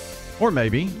 Or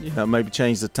maybe. Maybe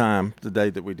change the time, the day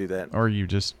that we do that. Or you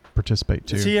just participate,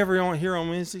 too. Is he ever here on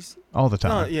Wednesdays? All the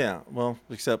time. Yeah, well,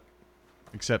 except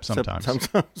sometimes.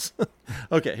 Sometimes.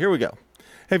 Okay, here we go.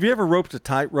 Have you ever roped a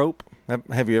tightrope?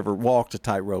 Have you ever walked a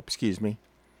tightrope? Excuse me.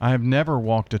 I have never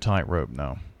walked a tightrope,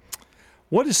 no.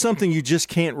 What is something you just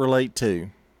can't relate to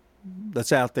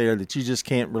that's out there that you just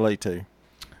can't relate to?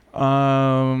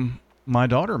 My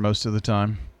daughter most of the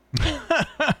time.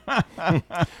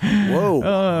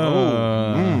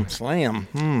 Whoa. Slam.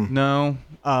 No.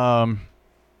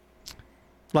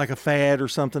 Like a fad or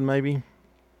something, maybe?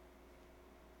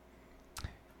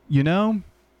 You know,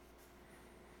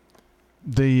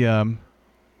 the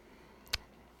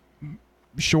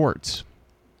shorts.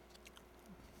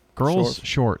 Girls'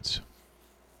 shorts.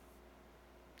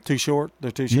 Too short?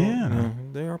 They're too short? Yeah.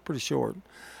 They are pretty short.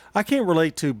 I can't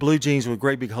relate to blue jeans with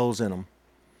great big holes in them.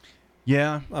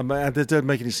 Yeah. That doesn't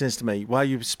make any sense to me. Why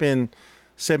you spend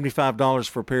 $75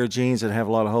 for a pair of jeans that have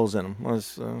a lot of holes in them? Well,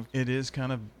 it is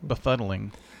kind of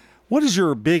befuddling. What is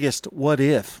your biggest what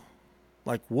if?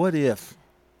 Like, what if?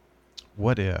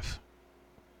 What if?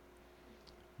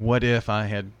 What if I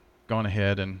had gone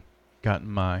ahead and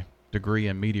gotten my degree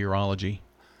in meteorology?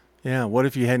 Yeah, what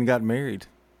if you hadn't gotten married?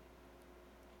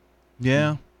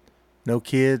 Yeah. No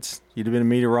kids? You'd have been a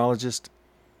meteorologist?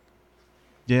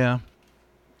 Yeah.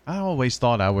 I always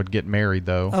thought I would get married,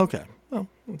 though. Okay. Well,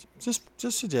 just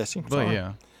suggesting. But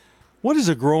yeah. What is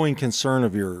a growing concern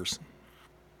of yours?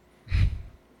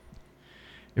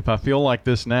 If I feel like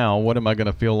this now, what am I going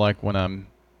to feel like when I'm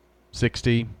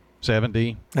 60,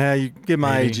 70? You get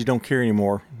my age, you don't care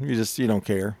anymore. You don't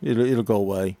care. It'll go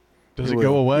away. Does it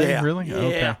go away? Yeah. Really? Yeah.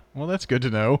 Okay. Well, that's good to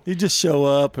know. You just show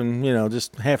up and,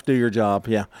 just half do your job.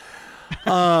 Yeah.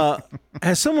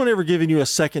 Has someone ever given you a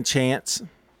second chance?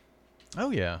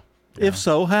 Oh, yeah. If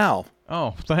so, how?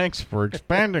 Oh, thanks for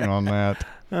expanding on that.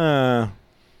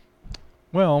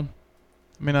 Well,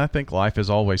 I mean, I think life is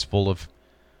always full of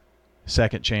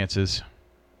second chances,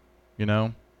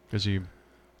 because you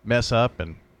mess up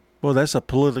and... Well, that's a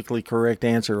politically correct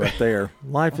answer right there.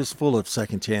 Life is full of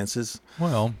second chances.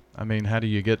 Well, I mean, how do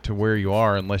you get to where you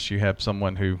are unless you have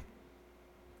someone who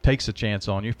takes a chance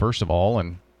on you, first of all,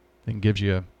 and then gives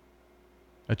you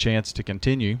a chance to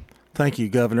continue? Thank you,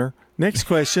 Governor. Next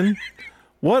question.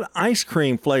 What ice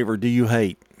cream flavor do you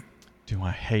hate? Do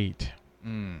I hate?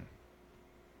 I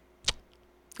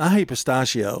hate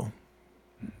pistachio.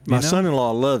 My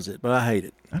son-in-law loves it, but I hate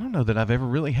it. I don't know that I've ever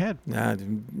really had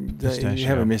pistachio. You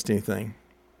haven't missed anything.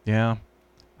 Yeah.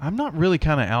 I'm not really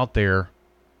kind of out there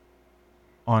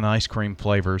on ice cream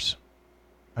flavors.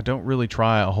 I don't really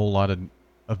try a whole lot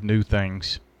of new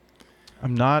things.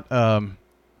 I'm not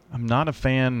a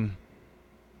fan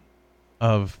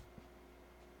of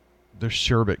the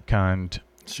sherbet kind.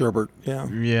 Sherbet, yeah.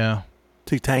 Yeah.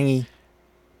 Too tangy.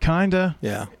 Kinda.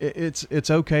 Yeah. It's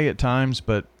okay at times,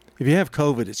 but if you have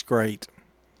COVID, it's great.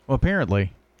 Well,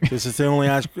 apparently. Because it's the only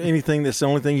anything that's the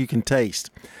only thing you can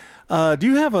taste. Do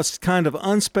you have a kind of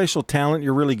unspecial talent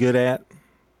you're really good at?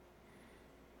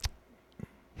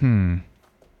 I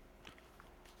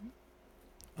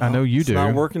know you do. It's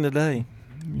not working today.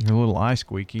 You're a little eye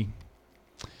squeaky.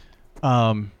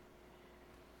 I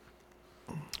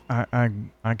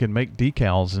can make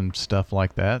decals and stuff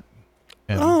like that.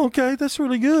 And okay, that's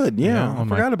really good. Yeah, I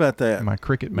forgot about that. My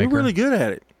Cricut maker. You're really good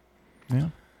at it. Yeah.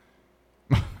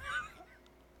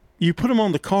 You put them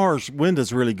on the car's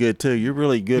windows really good too. You're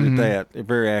really good at that. They're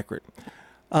very accurate.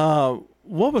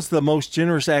 What was the most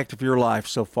generous act of your life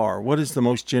so far? What is the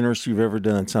most generous you've ever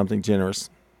done? Something generous.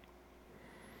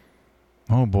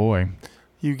 Oh boy.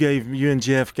 You and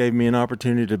Jeff gave me an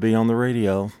opportunity to be on the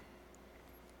radio.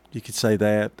 You could say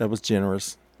that. That was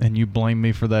generous. And you blame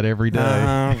me for that every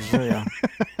day. Yeah.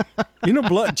 You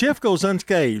know, Jeff goes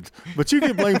unscathed, but you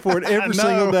get blamed for it every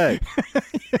single day.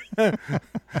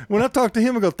 When I talk to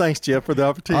him, I go, "Thanks, Jeff, for the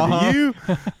opportunity." You,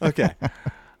 okay?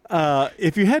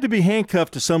 If you had to be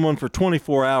handcuffed to someone for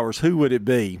 24 hours, who would it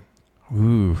be?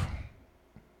 Ooh.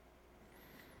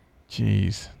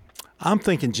 Jeez. I'm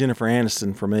thinking Jennifer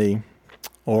Aniston for me,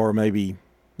 or maybe,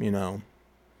 I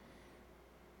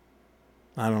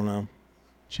don't know.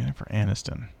 Jennifer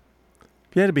Aniston.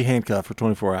 If you had to be handcuffed for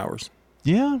 24 hours.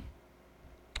 Yeah.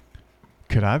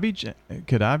 Could I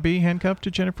be handcuffed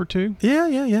to Jennifer too?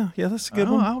 Yeah. That's a good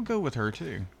one. I'll go with her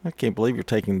too. I can't believe you're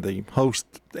taking the host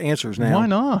answers now. Why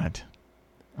not?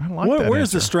 I like that.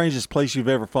 Where's the strangest place you've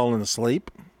ever fallen asleep?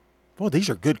 Boy, these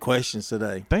are good questions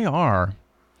today. They are.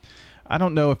 I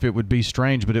don't know if it would be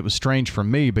strange, but it was strange for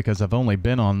me because I've only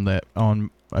been on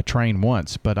a train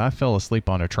once, but I fell asleep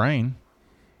on a train.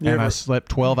 I slept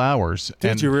 12 hours.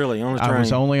 Did you really on a train? I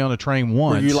was only on a train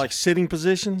once. Were you like sitting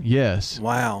position? Yes.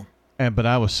 Wow. But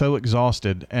I was so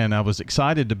exhausted, and I was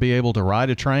excited to be able to ride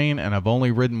a train, and I've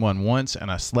only ridden one once, and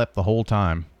I slept the whole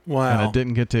time. Wow. And I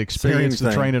didn't get to experience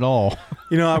the train at all.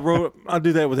 I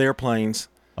do that with airplanes.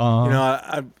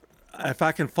 If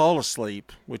I can fall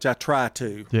asleep, which I try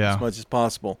to as much as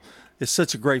possible, it's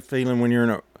such a great feeling when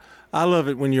you're I love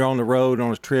it when you're on the road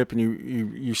on a trip and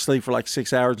you sleep for like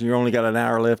 6 hours and you only got an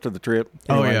hour left of the trip.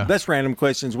 Anyway, that's Random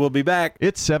Questions. We'll be back.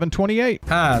 It's 7:28.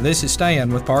 Hi, this is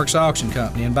Stan with Parks Auction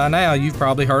Company, and by now you've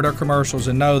probably heard our commercials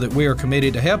and know that we are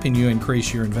committed to helping you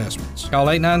increase your investments. Call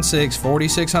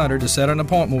 896-4600 to set an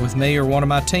appointment with me or one of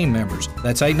my team members.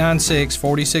 That's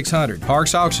 896-4600.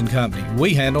 Parks Auction Company.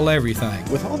 We handle everything.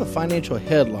 With all the financial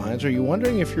headlines, are you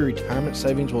wondering if your retirement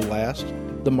savings will last?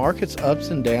 The market's ups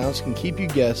and downs can keep you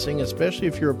guessing, especially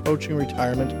if you're approaching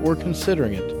retirement or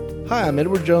considering it. Hi, I'm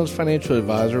Edward Jones Financial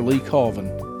Advisor Lee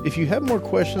Colvin. If you have more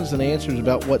questions than answers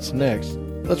about what's next,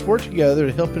 let's work together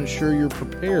to help ensure you're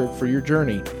prepared for your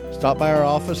journey. Stop by our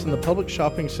office in the Public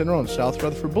Shopping Center on South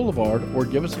Rutherford Boulevard or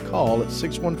give us a call at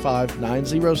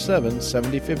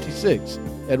 615-907-7056.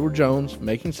 Edward Jones,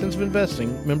 Making Sense of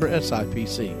Investing, member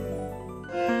SIPC.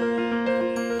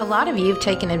 A lot of you have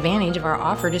taken advantage of our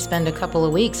offer to spend a couple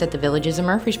of weeks at the Villages of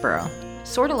Murfreesboro.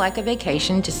 Sort of like a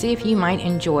vacation to see if you might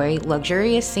enjoy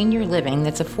luxurious senior living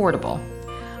that's affordable.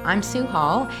 I'm Sue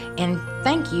Hall, and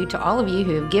thank you to all of you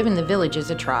who have given the Villages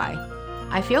a try.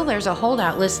 I feel there's a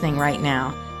holdout listening right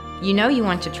now. You know you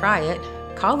want to try it.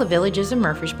 Call the Villages of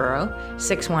Murfreesboro,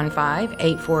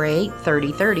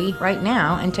 615-848-3030 right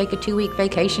now and take a 2-week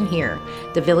vacation here.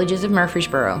 The Villages of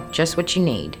Murfreesboro, just what you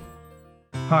need.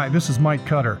 Hi, this is Mike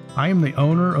Cutter. I am the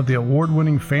owner of the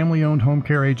award-winning family-owned home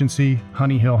care agency,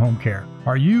 Honey Hill Home Care.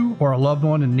 Are you or a loved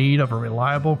one in need of a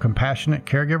reliable, compassionate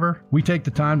caregiver? We take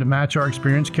the time to match our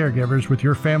experienced caregivers with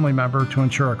your family member to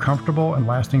ensure a comfortable and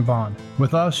lasting bond.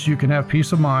 With us, you can have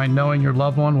peace of mind knowing your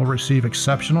loved one will receive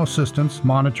exceptional assistance,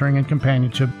 monitoring, and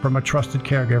companionship from a trusted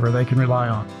caregiver they can rely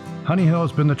on. Honey Hill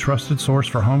has been the trusted source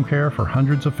for home care for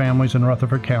hundreds of families in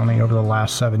Rutherford County over the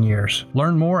last 7 years.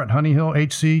 Learn more at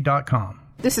honeyhillhc.com.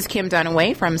 This is Kim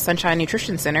Dunaway from Sunshine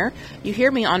Nutrition Center. You hear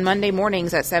me on Monday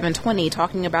mornings at 7:20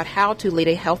 talking about how to lead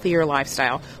a healthier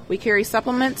lifestyle. We carry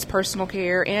supplements, personal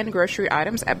care, and grocery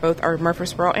items at both our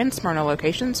Murfreesboro and Smyrna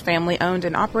locations, family owned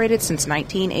and operated since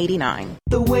 1989.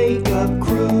 The Wake Up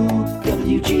Crew,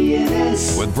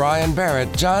 WGNS. With Brian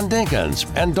Barrett, John Dinkins,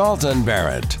 and Dalton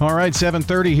Barrett. All right,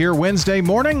 7:30 here Wednesday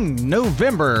morning,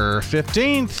 November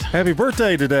 15th. Happy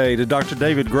birthday today to Dr.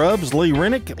 David Grubbs, Lee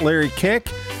Rennick, Larry Keck,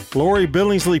 Lori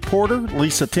Billingsley Porter,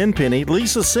 Lisa Tenpenny,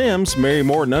 Lisa Sims, Mary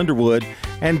Morton Underwood,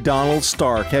 and Donald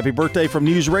Stark. Happy birthday from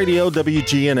News Radio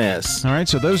WGNS. All right,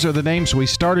 so those are the names we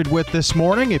started with this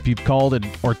morning. If you've called it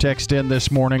or texted in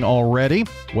this morning already,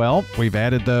 well, we've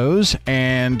added those.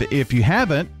 And if you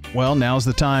haven't, well, now's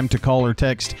the time to call or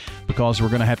text because we're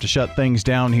going to have to shut things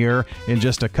down here in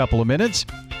just a couple of minutes.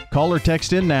 Call or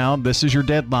text in now. This is your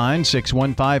deadline,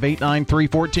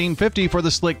 615-893-1450 for the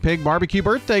Slick Pig Barbecue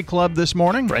Birthday Club this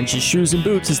morning. French's Shoes and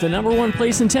Boots is the #1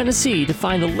 place in Tennessee to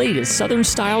find the latest Southern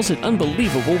styles at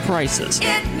unbelievable prices.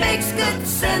 It makes good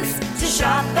sense to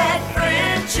shop at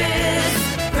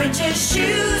French's. French's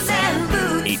Shoes and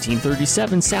Boots.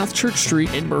 1837 South Church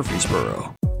Street in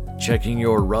Murfreesboro. Checking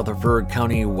your Rutherford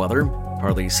County weather.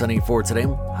 Partly sunny for today.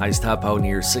 Highs top out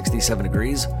near 67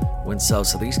 degrees. Winds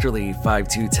south-southeasterly 5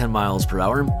 to 10 miles per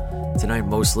hour. Tonight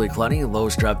mostly cloudy.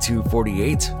 Lows drop to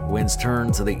 48. Winds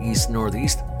turn to the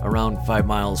east-northeast around 5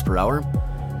 miles per hour.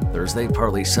 Thursday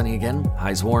partly sunny again.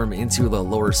 Highs warm into the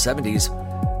lower 70s.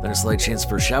 Then a slight chance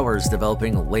for showers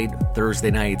developing late Thursday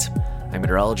night. I'm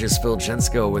meteorologist Phil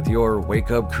Jensko with your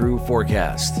Wake Up Crew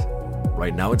forecast.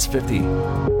 Right now it's 50.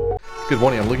 Good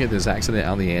morning. I'm looking at this accident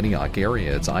out in the Antioch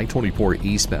area. It's I-24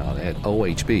 eastbound at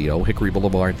OHB, Old Hickory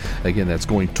Boulevard. Again, that's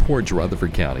going towards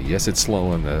Rutherford County. Yes, it's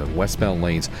slow in the westbound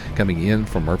lanes coming in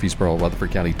from Murfreesboro,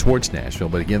 Rutherford County towards Nashville.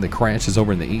 But again, the crash is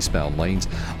over in the eastbound lanes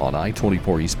on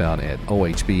I-24 eastbound at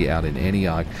OHB out in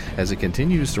Antioch as it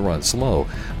continues to run slow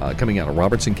coming out of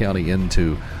Robertson County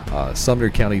into Sumner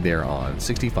County there on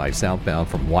 65 southbound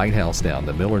from White House down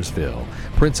to Millersville.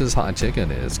 Prince's Hot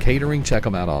Chicken is catering. Check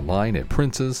them out online at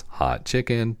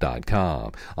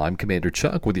princeshotchicken.com. I'm Commander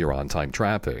Chuck with your on-time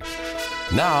traffic.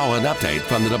 Now an update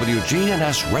from the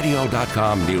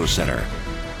WGNSradio.com News Center.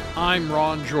 I'm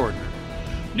Ron Jordan.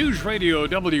 News Radio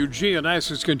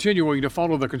WGNS is continuing to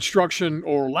follow the construction,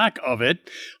 or lack of it,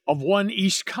 of One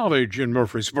East College in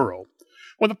Murfreesboro.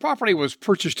 When the property was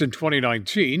purchased in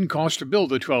 2019, cost to build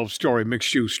the 12-story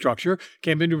mixed-use structure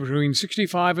came in between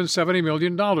 $65 and $70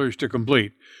 million to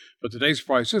complete. But today's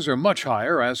prices are much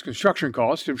higher as construction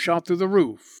costs have shot through the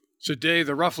roof. Today,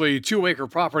 the roughly 2-acre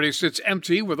property sits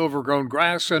empty with overgrown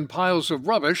grass and piles of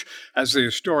rubbish as the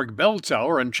historic bell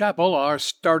tower and chapel are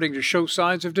starting to show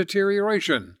signs of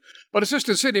deterioration. But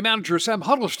Assistant City Manager Sam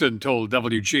Huddleston told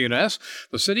WGNS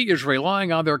the city is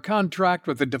relying on their contract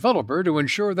with the developer to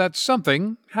ensure that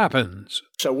something happens.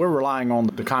 So we're relying on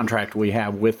the contract we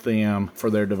have with them for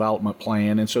their development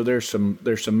plan, and so there's some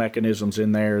mechanisms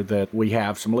in there that we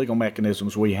have, some legal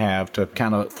mechanisms we have to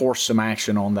kind of force some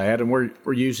action on that, and we're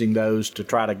using those to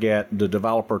try to get the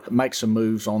developer to make some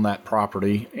moves on that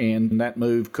property, and that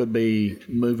move could be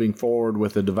moving forward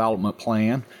with a development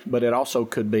plan, but it also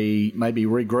could be maybe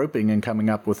regrouping and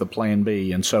coming up with a plan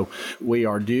B, and so we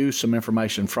are due some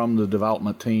information from the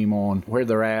development team on where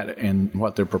they're at and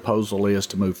what their proposal is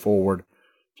to move forward.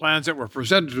 Plans that were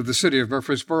presented to the city of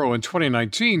Murfreesboro in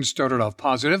 2019 started off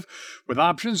positive, with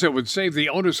options that would save the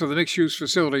owners of the mixed-use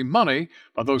facility money,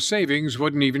 but those savings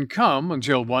wouldn't even come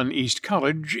until One East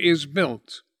College is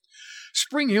built.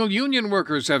 Spring Hill union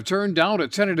workers have turned down a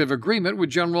tentative agreement with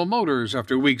General Motors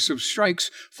after weeks of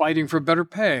strikes fighting for better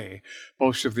pay.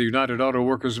 Most of the United Auto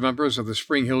Workers members of the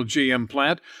Spring Hill GM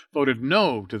plant voted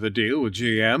no to the deal with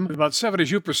GM, with about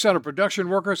 72% of production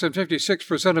workers and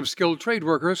 56% of skilled trade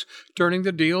workers turning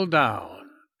the deal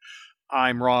down.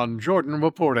 I'm Ron Jordan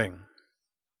reporting.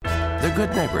 The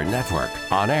Good Neighbor Network,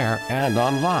 on air and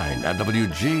online at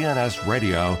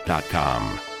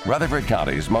WGNSradio.com. Rutherford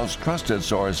County's most trusted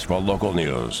source for local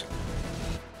news.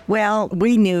 Well,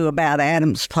 we knew about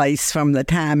Adams Place from the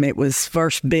time it was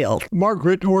first built.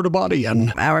 Margaret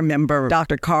Ordabadian. I remember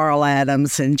Dr. Carl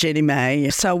Adams and Jenny May,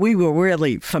 so we were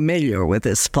really familiar with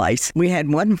this place. We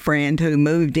had one friend who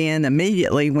moved in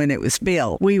immediately when it was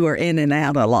built. We were in and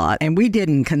out a lot, and we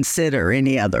didn't consider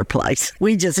any other place.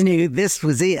 We just knew this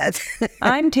was it.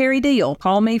 I'm Terry Deal.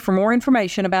 Call me for more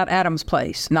information about Adams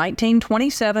Place,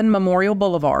 1927 Memorial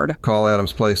Boulevard. Call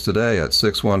Adams Place today at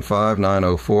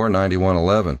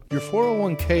 615-904-9111. Your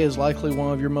 401k is likely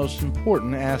one of your most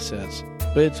important assets,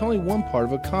 but it's only one part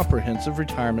of a comprehensive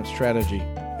retirement strategy.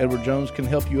 Edward Jones can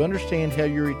help you understand how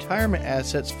your retirement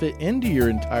assets fit into your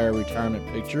entire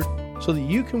retirement picture so that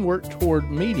you can work toward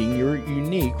meeting your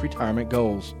unique retirement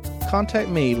goals. Contact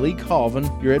me, Lee Colvin,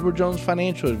 your Edward Jones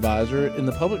financial advisor in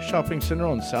the Public Shopping Center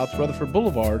on South Rutherford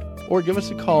Boulevard, or give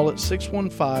us a call at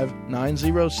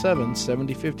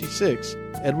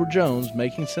 615-907-7056. Edward Jones,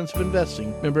 Making Sense of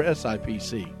Investing, member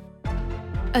SIPC.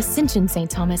 Ascension St.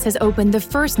 Thomas has opened the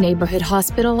first neighborhood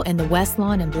hospital in the West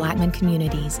Lawn and Blackman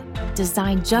communities,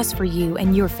 designed just for you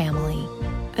and your family.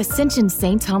 Ascension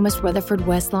St. Thomas Rutherford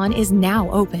West Lawn is now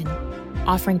open,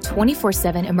 offering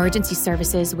 24/7 emergency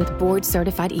services with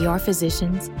board-certified ER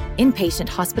physicians, inpatient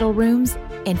hospital rooms,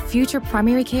 and future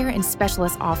primary care and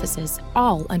specialist offices,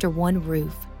 all under one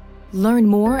roof. Learn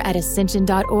more at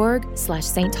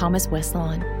ascension.org/St. Thomas West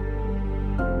Lawn.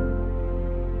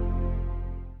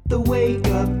 The Wake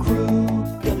Up Crew,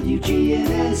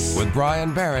 WGNS. With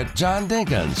Brian Barrett, John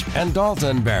Dinkins, and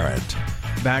Dalton Barrett.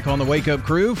 Back on the Wake Up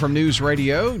Crew from News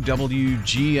Radio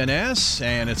WGNS,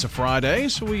 and it's a Friday,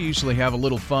 so we usually have a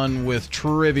little fun with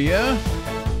trivia.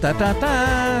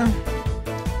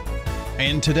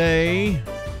 And today,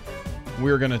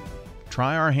 we're going to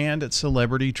try our hand at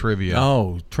celebrity trivia.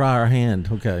 Oh, try our hand.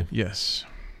 Okay. Yes.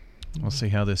 Let's see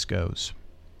how this goes.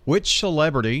 Which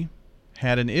celebrity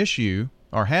had an issue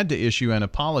or had to issue an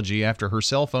apology after her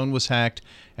cell phone was hacked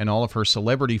and all of her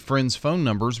celebrity friends' phone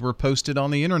numbers were posted on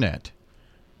the internet?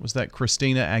 Was that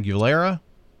Christina Aguilera,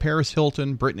 Paris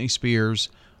Hilton, Britney Spears,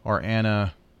 or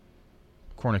Anna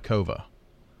Kournikova?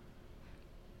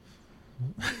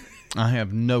 I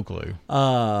have no clue.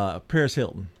 Paris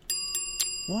Hilton.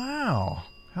 Wow.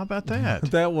 How about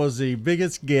that? That was the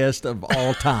biggest guest of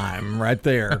all time right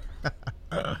there.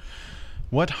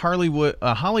 What Hollywood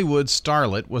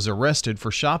starlet was arrested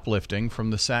for shoplifting from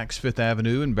the Saks Fifth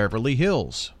Avenue in Beverly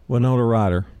Hills? Winona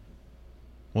Ryder.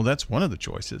 Well, that's one of the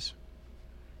choices.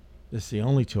 It's the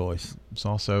only choice. It's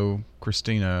also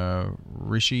Christina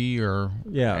Ricci or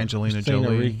Angelina Christina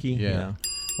Jolie. Ricci, yeah.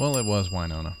 Well, it was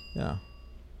Winona. Yeah.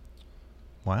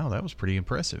 Wow, that was pretty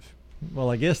impressive. Well,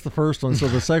 I guess the first one, so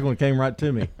the second one came right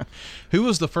to me. Who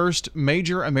was the first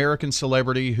major American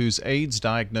celebrity whose AIDS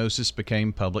diagnosis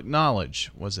became public knowledge?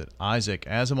 Was it Isaac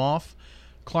Asimov,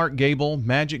 Clark Gable,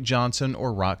 Magic Johnson,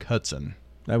 or Rock Hudson?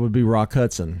 That would be Rock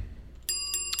Hudson.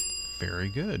 Very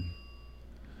good.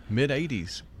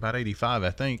 Mid-'80s, about 85, I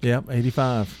think. Yep,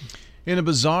 85. In a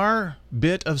bizarre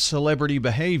bit of celebrity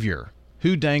behavior,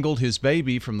 who dangled his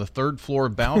baby from the third-floor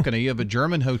balcony of a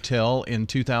German hotel in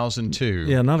 2002?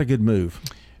 Yeah, not a good move.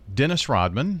 Dennis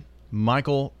Rodman, Mike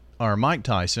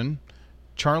Tyson,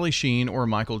 Charlie Sheen, or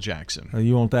Michael Jackson?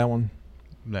 You want that one?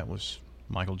 That was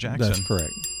Michael Jackson. That's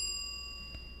correct.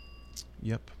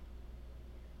 Yep.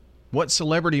 What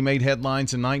celebrity made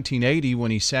headlines in 1980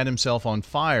 when he set himself on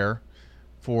fire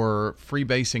for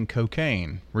freebasing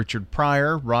cocaine? Richard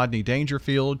Pryor, Rodney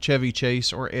Dangerfield, Chevy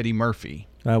Chase, or Eddie Murphy?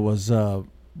 That was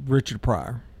Richard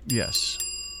Pryor. Yes.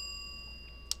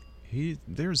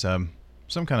 There's some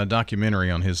kind of documentary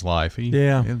on his life.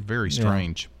 It's very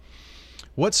strange. Yeah.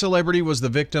 What celebrity was the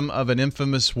victim of an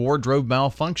infamous wardrobe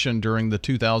malfunction during the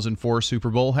 2004 Super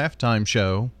Bowl halftime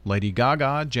show? Lady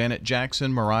Gaga, Janet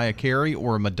Jackson, Mariah Carey,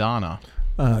 or Madonna?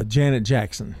 Janet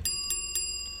Jackson.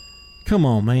 Come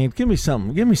on, man. Give me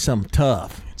something. Give me something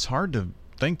tough. It's hard to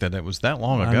think that it was that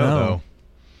long ago,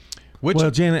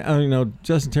 though. Janet,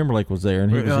 Justin Timberlake was there,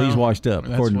 and he's washed up,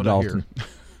 according to Dalton.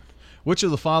 Which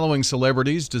of the following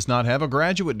celebrities does not have a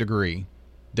graduate degree?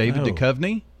 David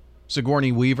Duchovny,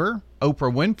 Sigourney Weaver,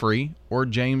 Oprah Winfrey, or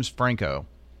James Franco?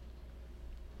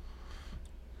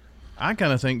 I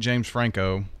kind of think James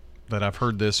Franco, that I've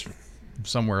heard this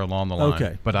somewhere along the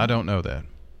line, but I don't know that.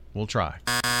 We'll try.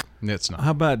 It's not. How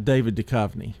about David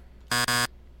Duchovny?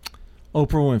 Oprah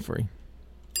Winfrey.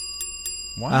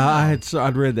 Wow.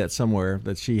 I'd read that somewhere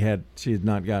that she had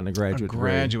not gotten a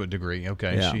graduate degree.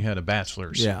 Okay, yeah. She had a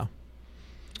bachelor's. Yeah.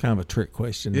 Kind of a trick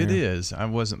question there. It is. I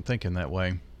wasn't thinking that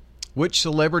way. Which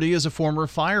celebrity is a former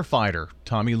firefighter?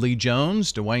 Tommy Lee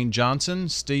Jones, Dwayne Johnson,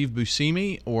 Steve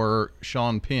Buscemi, or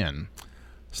Sean Penn?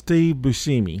 Steve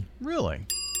Buscemi. Really?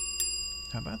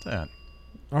 How about that?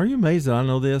 Are you amazed that I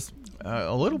know this?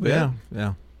 A little bit.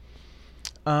 Yeah.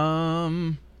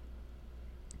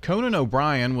 Conan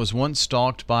O'Brien was once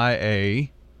stalked by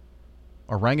a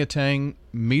orangutan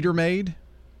meter maid,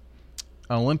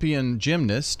 Olympian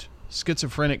gymnast,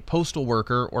 schizophrenic postal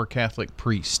worker, or Catholic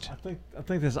priest. I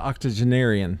think that's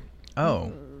octogenarian.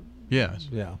 Oh, yes.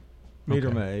 Yeah. Meter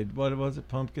maid. What was it?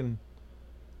 Pumpkin?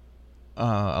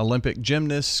 Olympic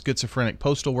gymnast, schizophrenic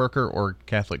postal worker, or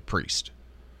Catholic priest?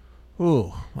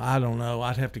 Ooh, I don't know.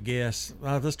 I'd have to guess.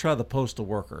 Let's try the postal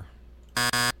worker.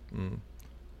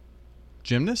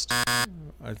 Gymnast?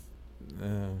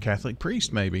 Catholic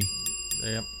priest, maybe.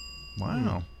 Yep.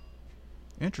 Wow.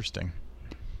 Interesting.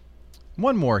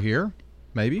 One more here,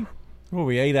 maybe. What were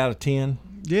we, 8 out of 10?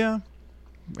 Yeah.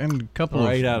 And a couple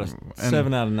or of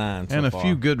 7 out of 9 so and a far.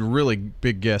 few good, really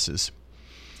big guesses.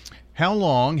 How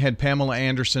long had Pamela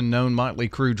Anderson known Motley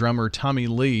Crue drummer Tommy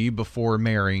Lee before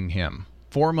marrying him?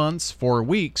 4 months, 4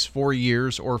 weeks, 4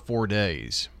 years, or 4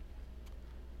 days?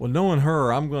 Well, knowing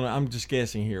her, I'm just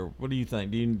guessing here. What do you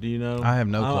think? Do you know? I have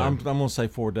no clue. I'm going to say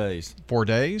 4 days. 4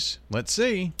 days? Let's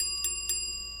see.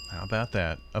 How about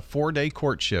that? A 4-day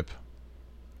courtship.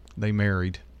 They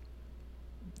married.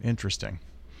 Interesting.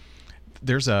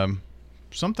 There's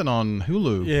something on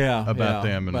Hulu about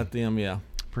them. And about them, yeah.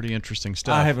 Pretty interesting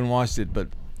stuff. I haven't watched it, but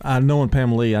knowing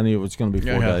Pamela Lee, I knew it was going to be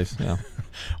 4 days. Yeah.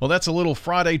 Well, that's a little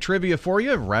Friday trivia for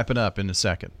you. Wrap it up in a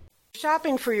second.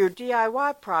 Shopping for your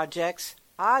DIY projects,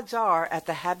 odds are at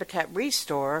the Habitat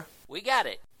Restore. We got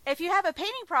it. If you have a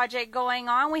painting project going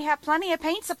on, we have plenty of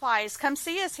paint supplies. Come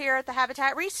see us here at the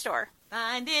Habitat Restore.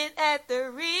 Find it at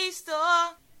the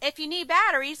Restore. If you need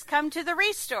batteries, come to the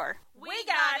Restore. We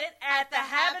got it at the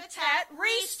Habitat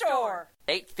Restore.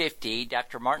 850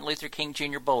 Dr. Martin Luther King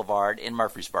Jr. Boulevard in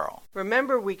Murfreesboro.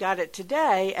 Remember, we got it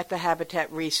today at the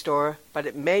Habitat Restore, but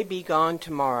it may be gone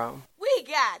tomorrow. We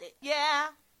got it, yeah.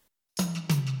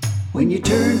 When you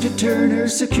turn to Turner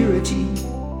Security,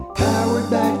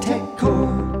 powered by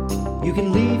TechCore, you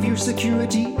can leave your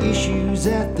security issues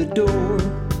at the door.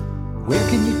 Where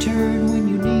can you turn when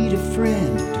you need a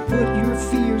friend to put your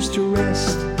fears to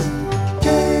rest?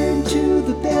 Turn to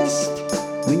the best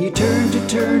when you turn to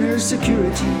Turner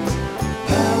Security,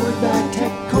 powered by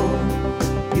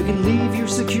TechCore. You can leave your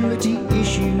security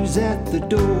issues at the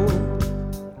door.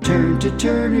 Turn to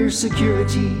Turner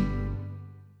Security.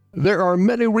 There are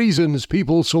many reasons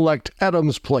people select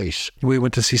Adams Place. We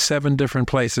went to see 7 different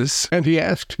places. And he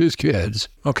asked his kids,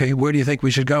 okay, where do you think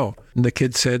we should go? And the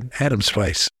kids said, Adams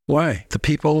Place. Why? The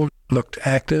people looked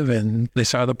active and they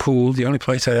saw the pool, the only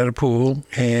place that had a pool,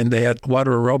 and they had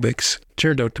water aerobics.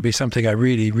 Turned out to be something I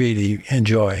really, really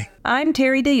enjoy. I'm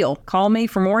Terry Deal. Call me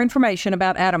for more information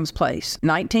about Adams Place,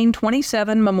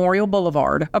 1927 Memorial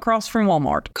Boulevard, across from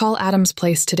Walmart. Call Adams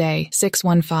Place today,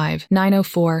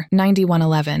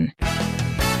 615-904-9111.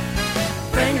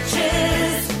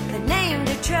 French's, the name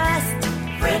to trust.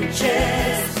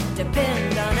 French's,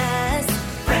 depend on us.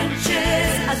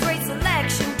 French's, a great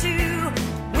selection too.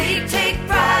 We take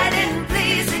pride in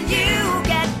pleasing you.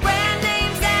 Get brand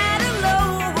names at a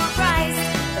lower price.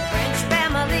 The French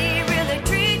family really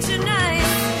treats you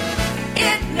nice.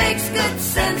 It makes good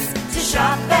sense to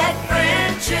shop at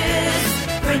French's.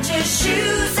 French's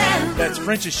Shoes and Boots. That's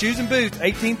French's Shoes and Boots,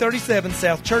 1837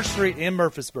 South Church Street in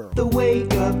Murfreesboro. The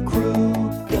Wake Up Crew,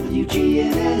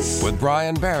 WGNS. With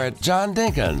Brian Barrett, John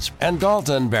Dinkins, and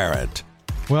Dalton Barrett.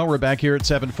 Well, we're back here at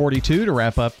 7:42 to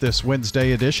wrap up this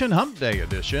Wednesday edition, Hump Day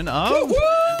edition of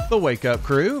The Wake Up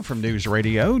Crew from News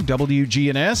Radio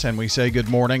WGNS. And we say good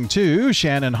morning to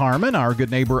Shannon Harmon, our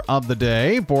good neighbor of the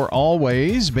day, for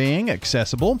always being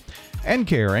accessible and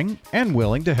caring and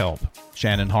willing to help.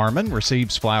 Shannon Harmon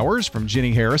receives flowers from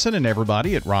Jenny Harrison and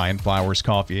everybody at Ryan Flowers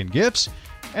Coffee and Gifts.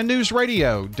 And News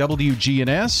Radio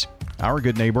WGNS, our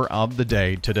good neighbor of the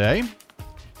day today.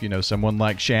 If you know someone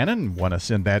like Shannon and want to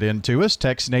send that in to us,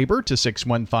 text neighbor to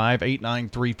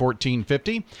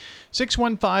 615-893-1450,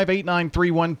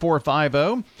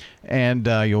 615-893-1450, and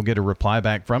you'll get a reply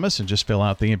back from us and just fill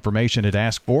out the information it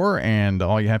asks for. And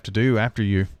all you have to do after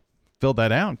you fill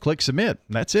that out, click submit.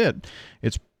 That's it.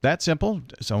 It's that simple.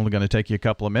 It's only going to take you a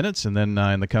couple of minutes, and then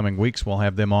in the coming weeks, we'll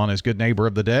have them on as Good Neighbor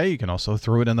of the Day. You can also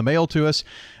throw it in the mail to us.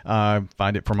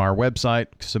 Find it from our website,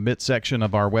 submit section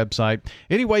of our website.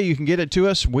 Any way you can get it to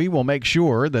us, we will make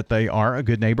sure that they are a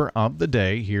Good Neighbor of the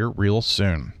Day here real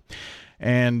soon.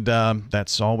 And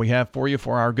that's all we have for you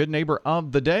for our Good Neighbor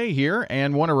of the Day here.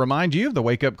 And want to remind you of the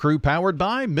Wake Up Crew powered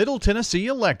by Middle Tennessee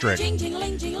Electric.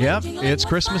 Yep, it's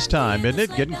Christmas time, isn't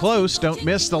it? Getting close. Don't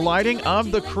miss the lighting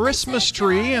of the Christmas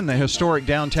tree in the historic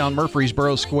downtown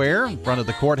Murfreesboro Square in front of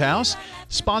the courthouse.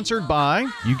 Sponsored by,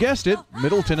 you guessed it,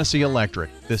 Middle Tennessee Electric.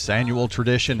 This annual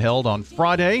tradition held on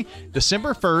Friday,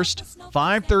 December 1st,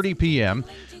 5:30 p.m.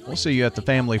 We'll see you at the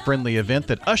family-friendly event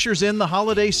that ushers in the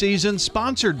holiday season,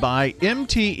 sponsored by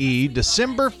MTE,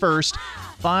 December 1st,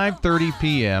 5:30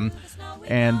 p.m.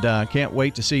 And can't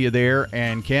wait to see you there,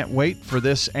 and can't wait for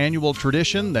this annual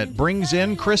tradition that brings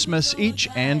in Christmas each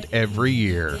and every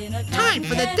year. Time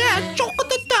for the dad joke of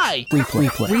the day.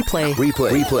 Replay.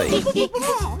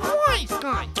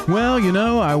 Well, you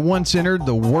know, I once entered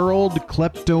the World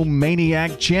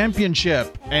Kleptomaniac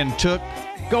Championship and took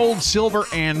gold, silver,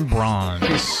 and bronze.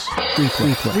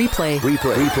 Replay.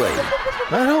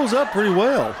 That holds up pretty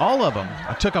well. All of them.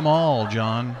 I took them all,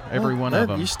 John. Every one of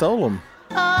them. You stole them.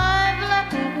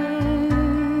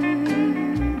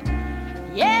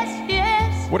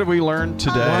 What did we learn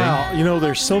today? Wow, you know,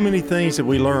 there's so many things that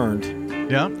we learned.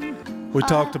 Yeah. We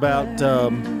talked about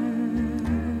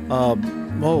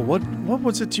what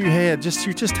was it you had?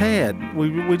 You just had.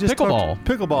 We just pickleball.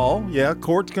 Pickleball. Yeah,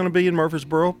 court's going to be in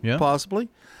Murfreesboro, possibly.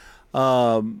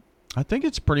 I think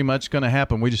it's pretty much going to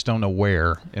happen. We just don't know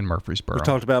where in Murfreesboro. We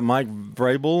talked about Mike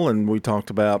Vrabel, and we talked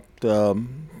about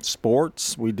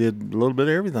sports. We did a little bit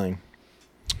of everything.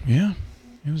 Yeah,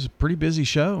 it was a pretty busy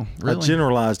show. Really. I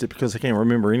generalized it because I can't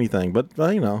remember anything, but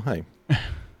hey.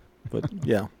 But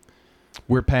yeah,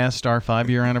 we're past our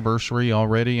 5-year anniversary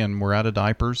already, and we're out of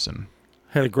diapers. And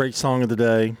had a great song of the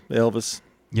day, Elvis.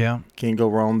 Yeah, can't go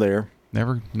wrong there.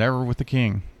 Never with the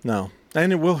King. No.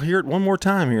 And we'll hear it one more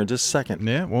time here in just a second.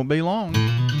 Yeah, it won't be long.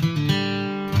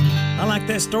 I like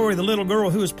that story of the little girl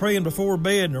who was praying before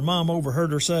bed and her mom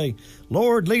overheard her say,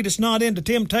 "Lord, lead us not into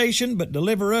temptation, but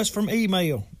deliver us from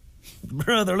evil."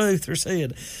 Brother Luther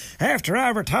said, "After I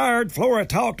retired, Flora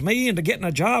talked me into getting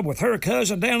a job with her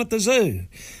cousin down at the zoo.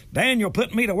 Daniel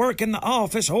put me to work in the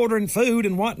office ordering food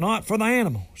and whatnot for the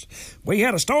animals. We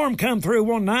had a storm come through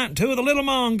one night and 2 of the little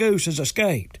mongooses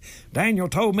escaped. Daniel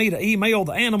told me to email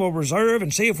the animal reserve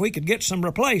and see if we could get some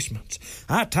replacements.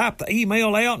 I typed the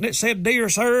email out and it said, 'Dear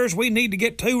sirs, we need to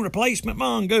get 2 replacement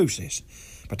mongooses.'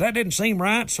 But that didn't seem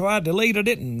right, so I deleted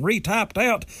it and retyped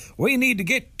out, 'We need to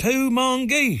get 2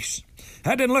 mongoose.'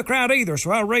 That didn't look right either,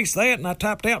 so I erased that and I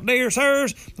typed out, 'Dear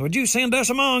sirs, would you send us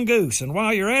a mongoose? And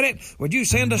while you're at it, would you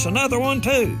send us another one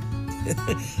too?'"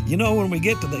 You know, when we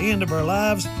get to the end of our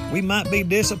lives, we might be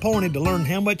disappointed to learn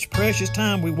how much precious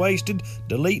time we wasted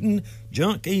deleting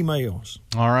junk emails.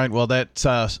 All right, well, that's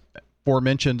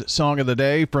aforementioned song of the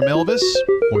day from Elvis.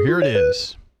 Well, here it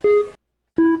is.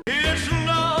 It's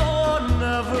now or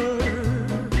never.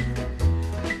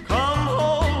 Come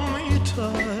hold me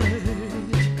tight.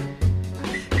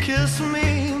 Kiss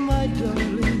me, my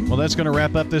darling. Well, that's going to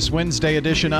wrap up this Wednesday edition of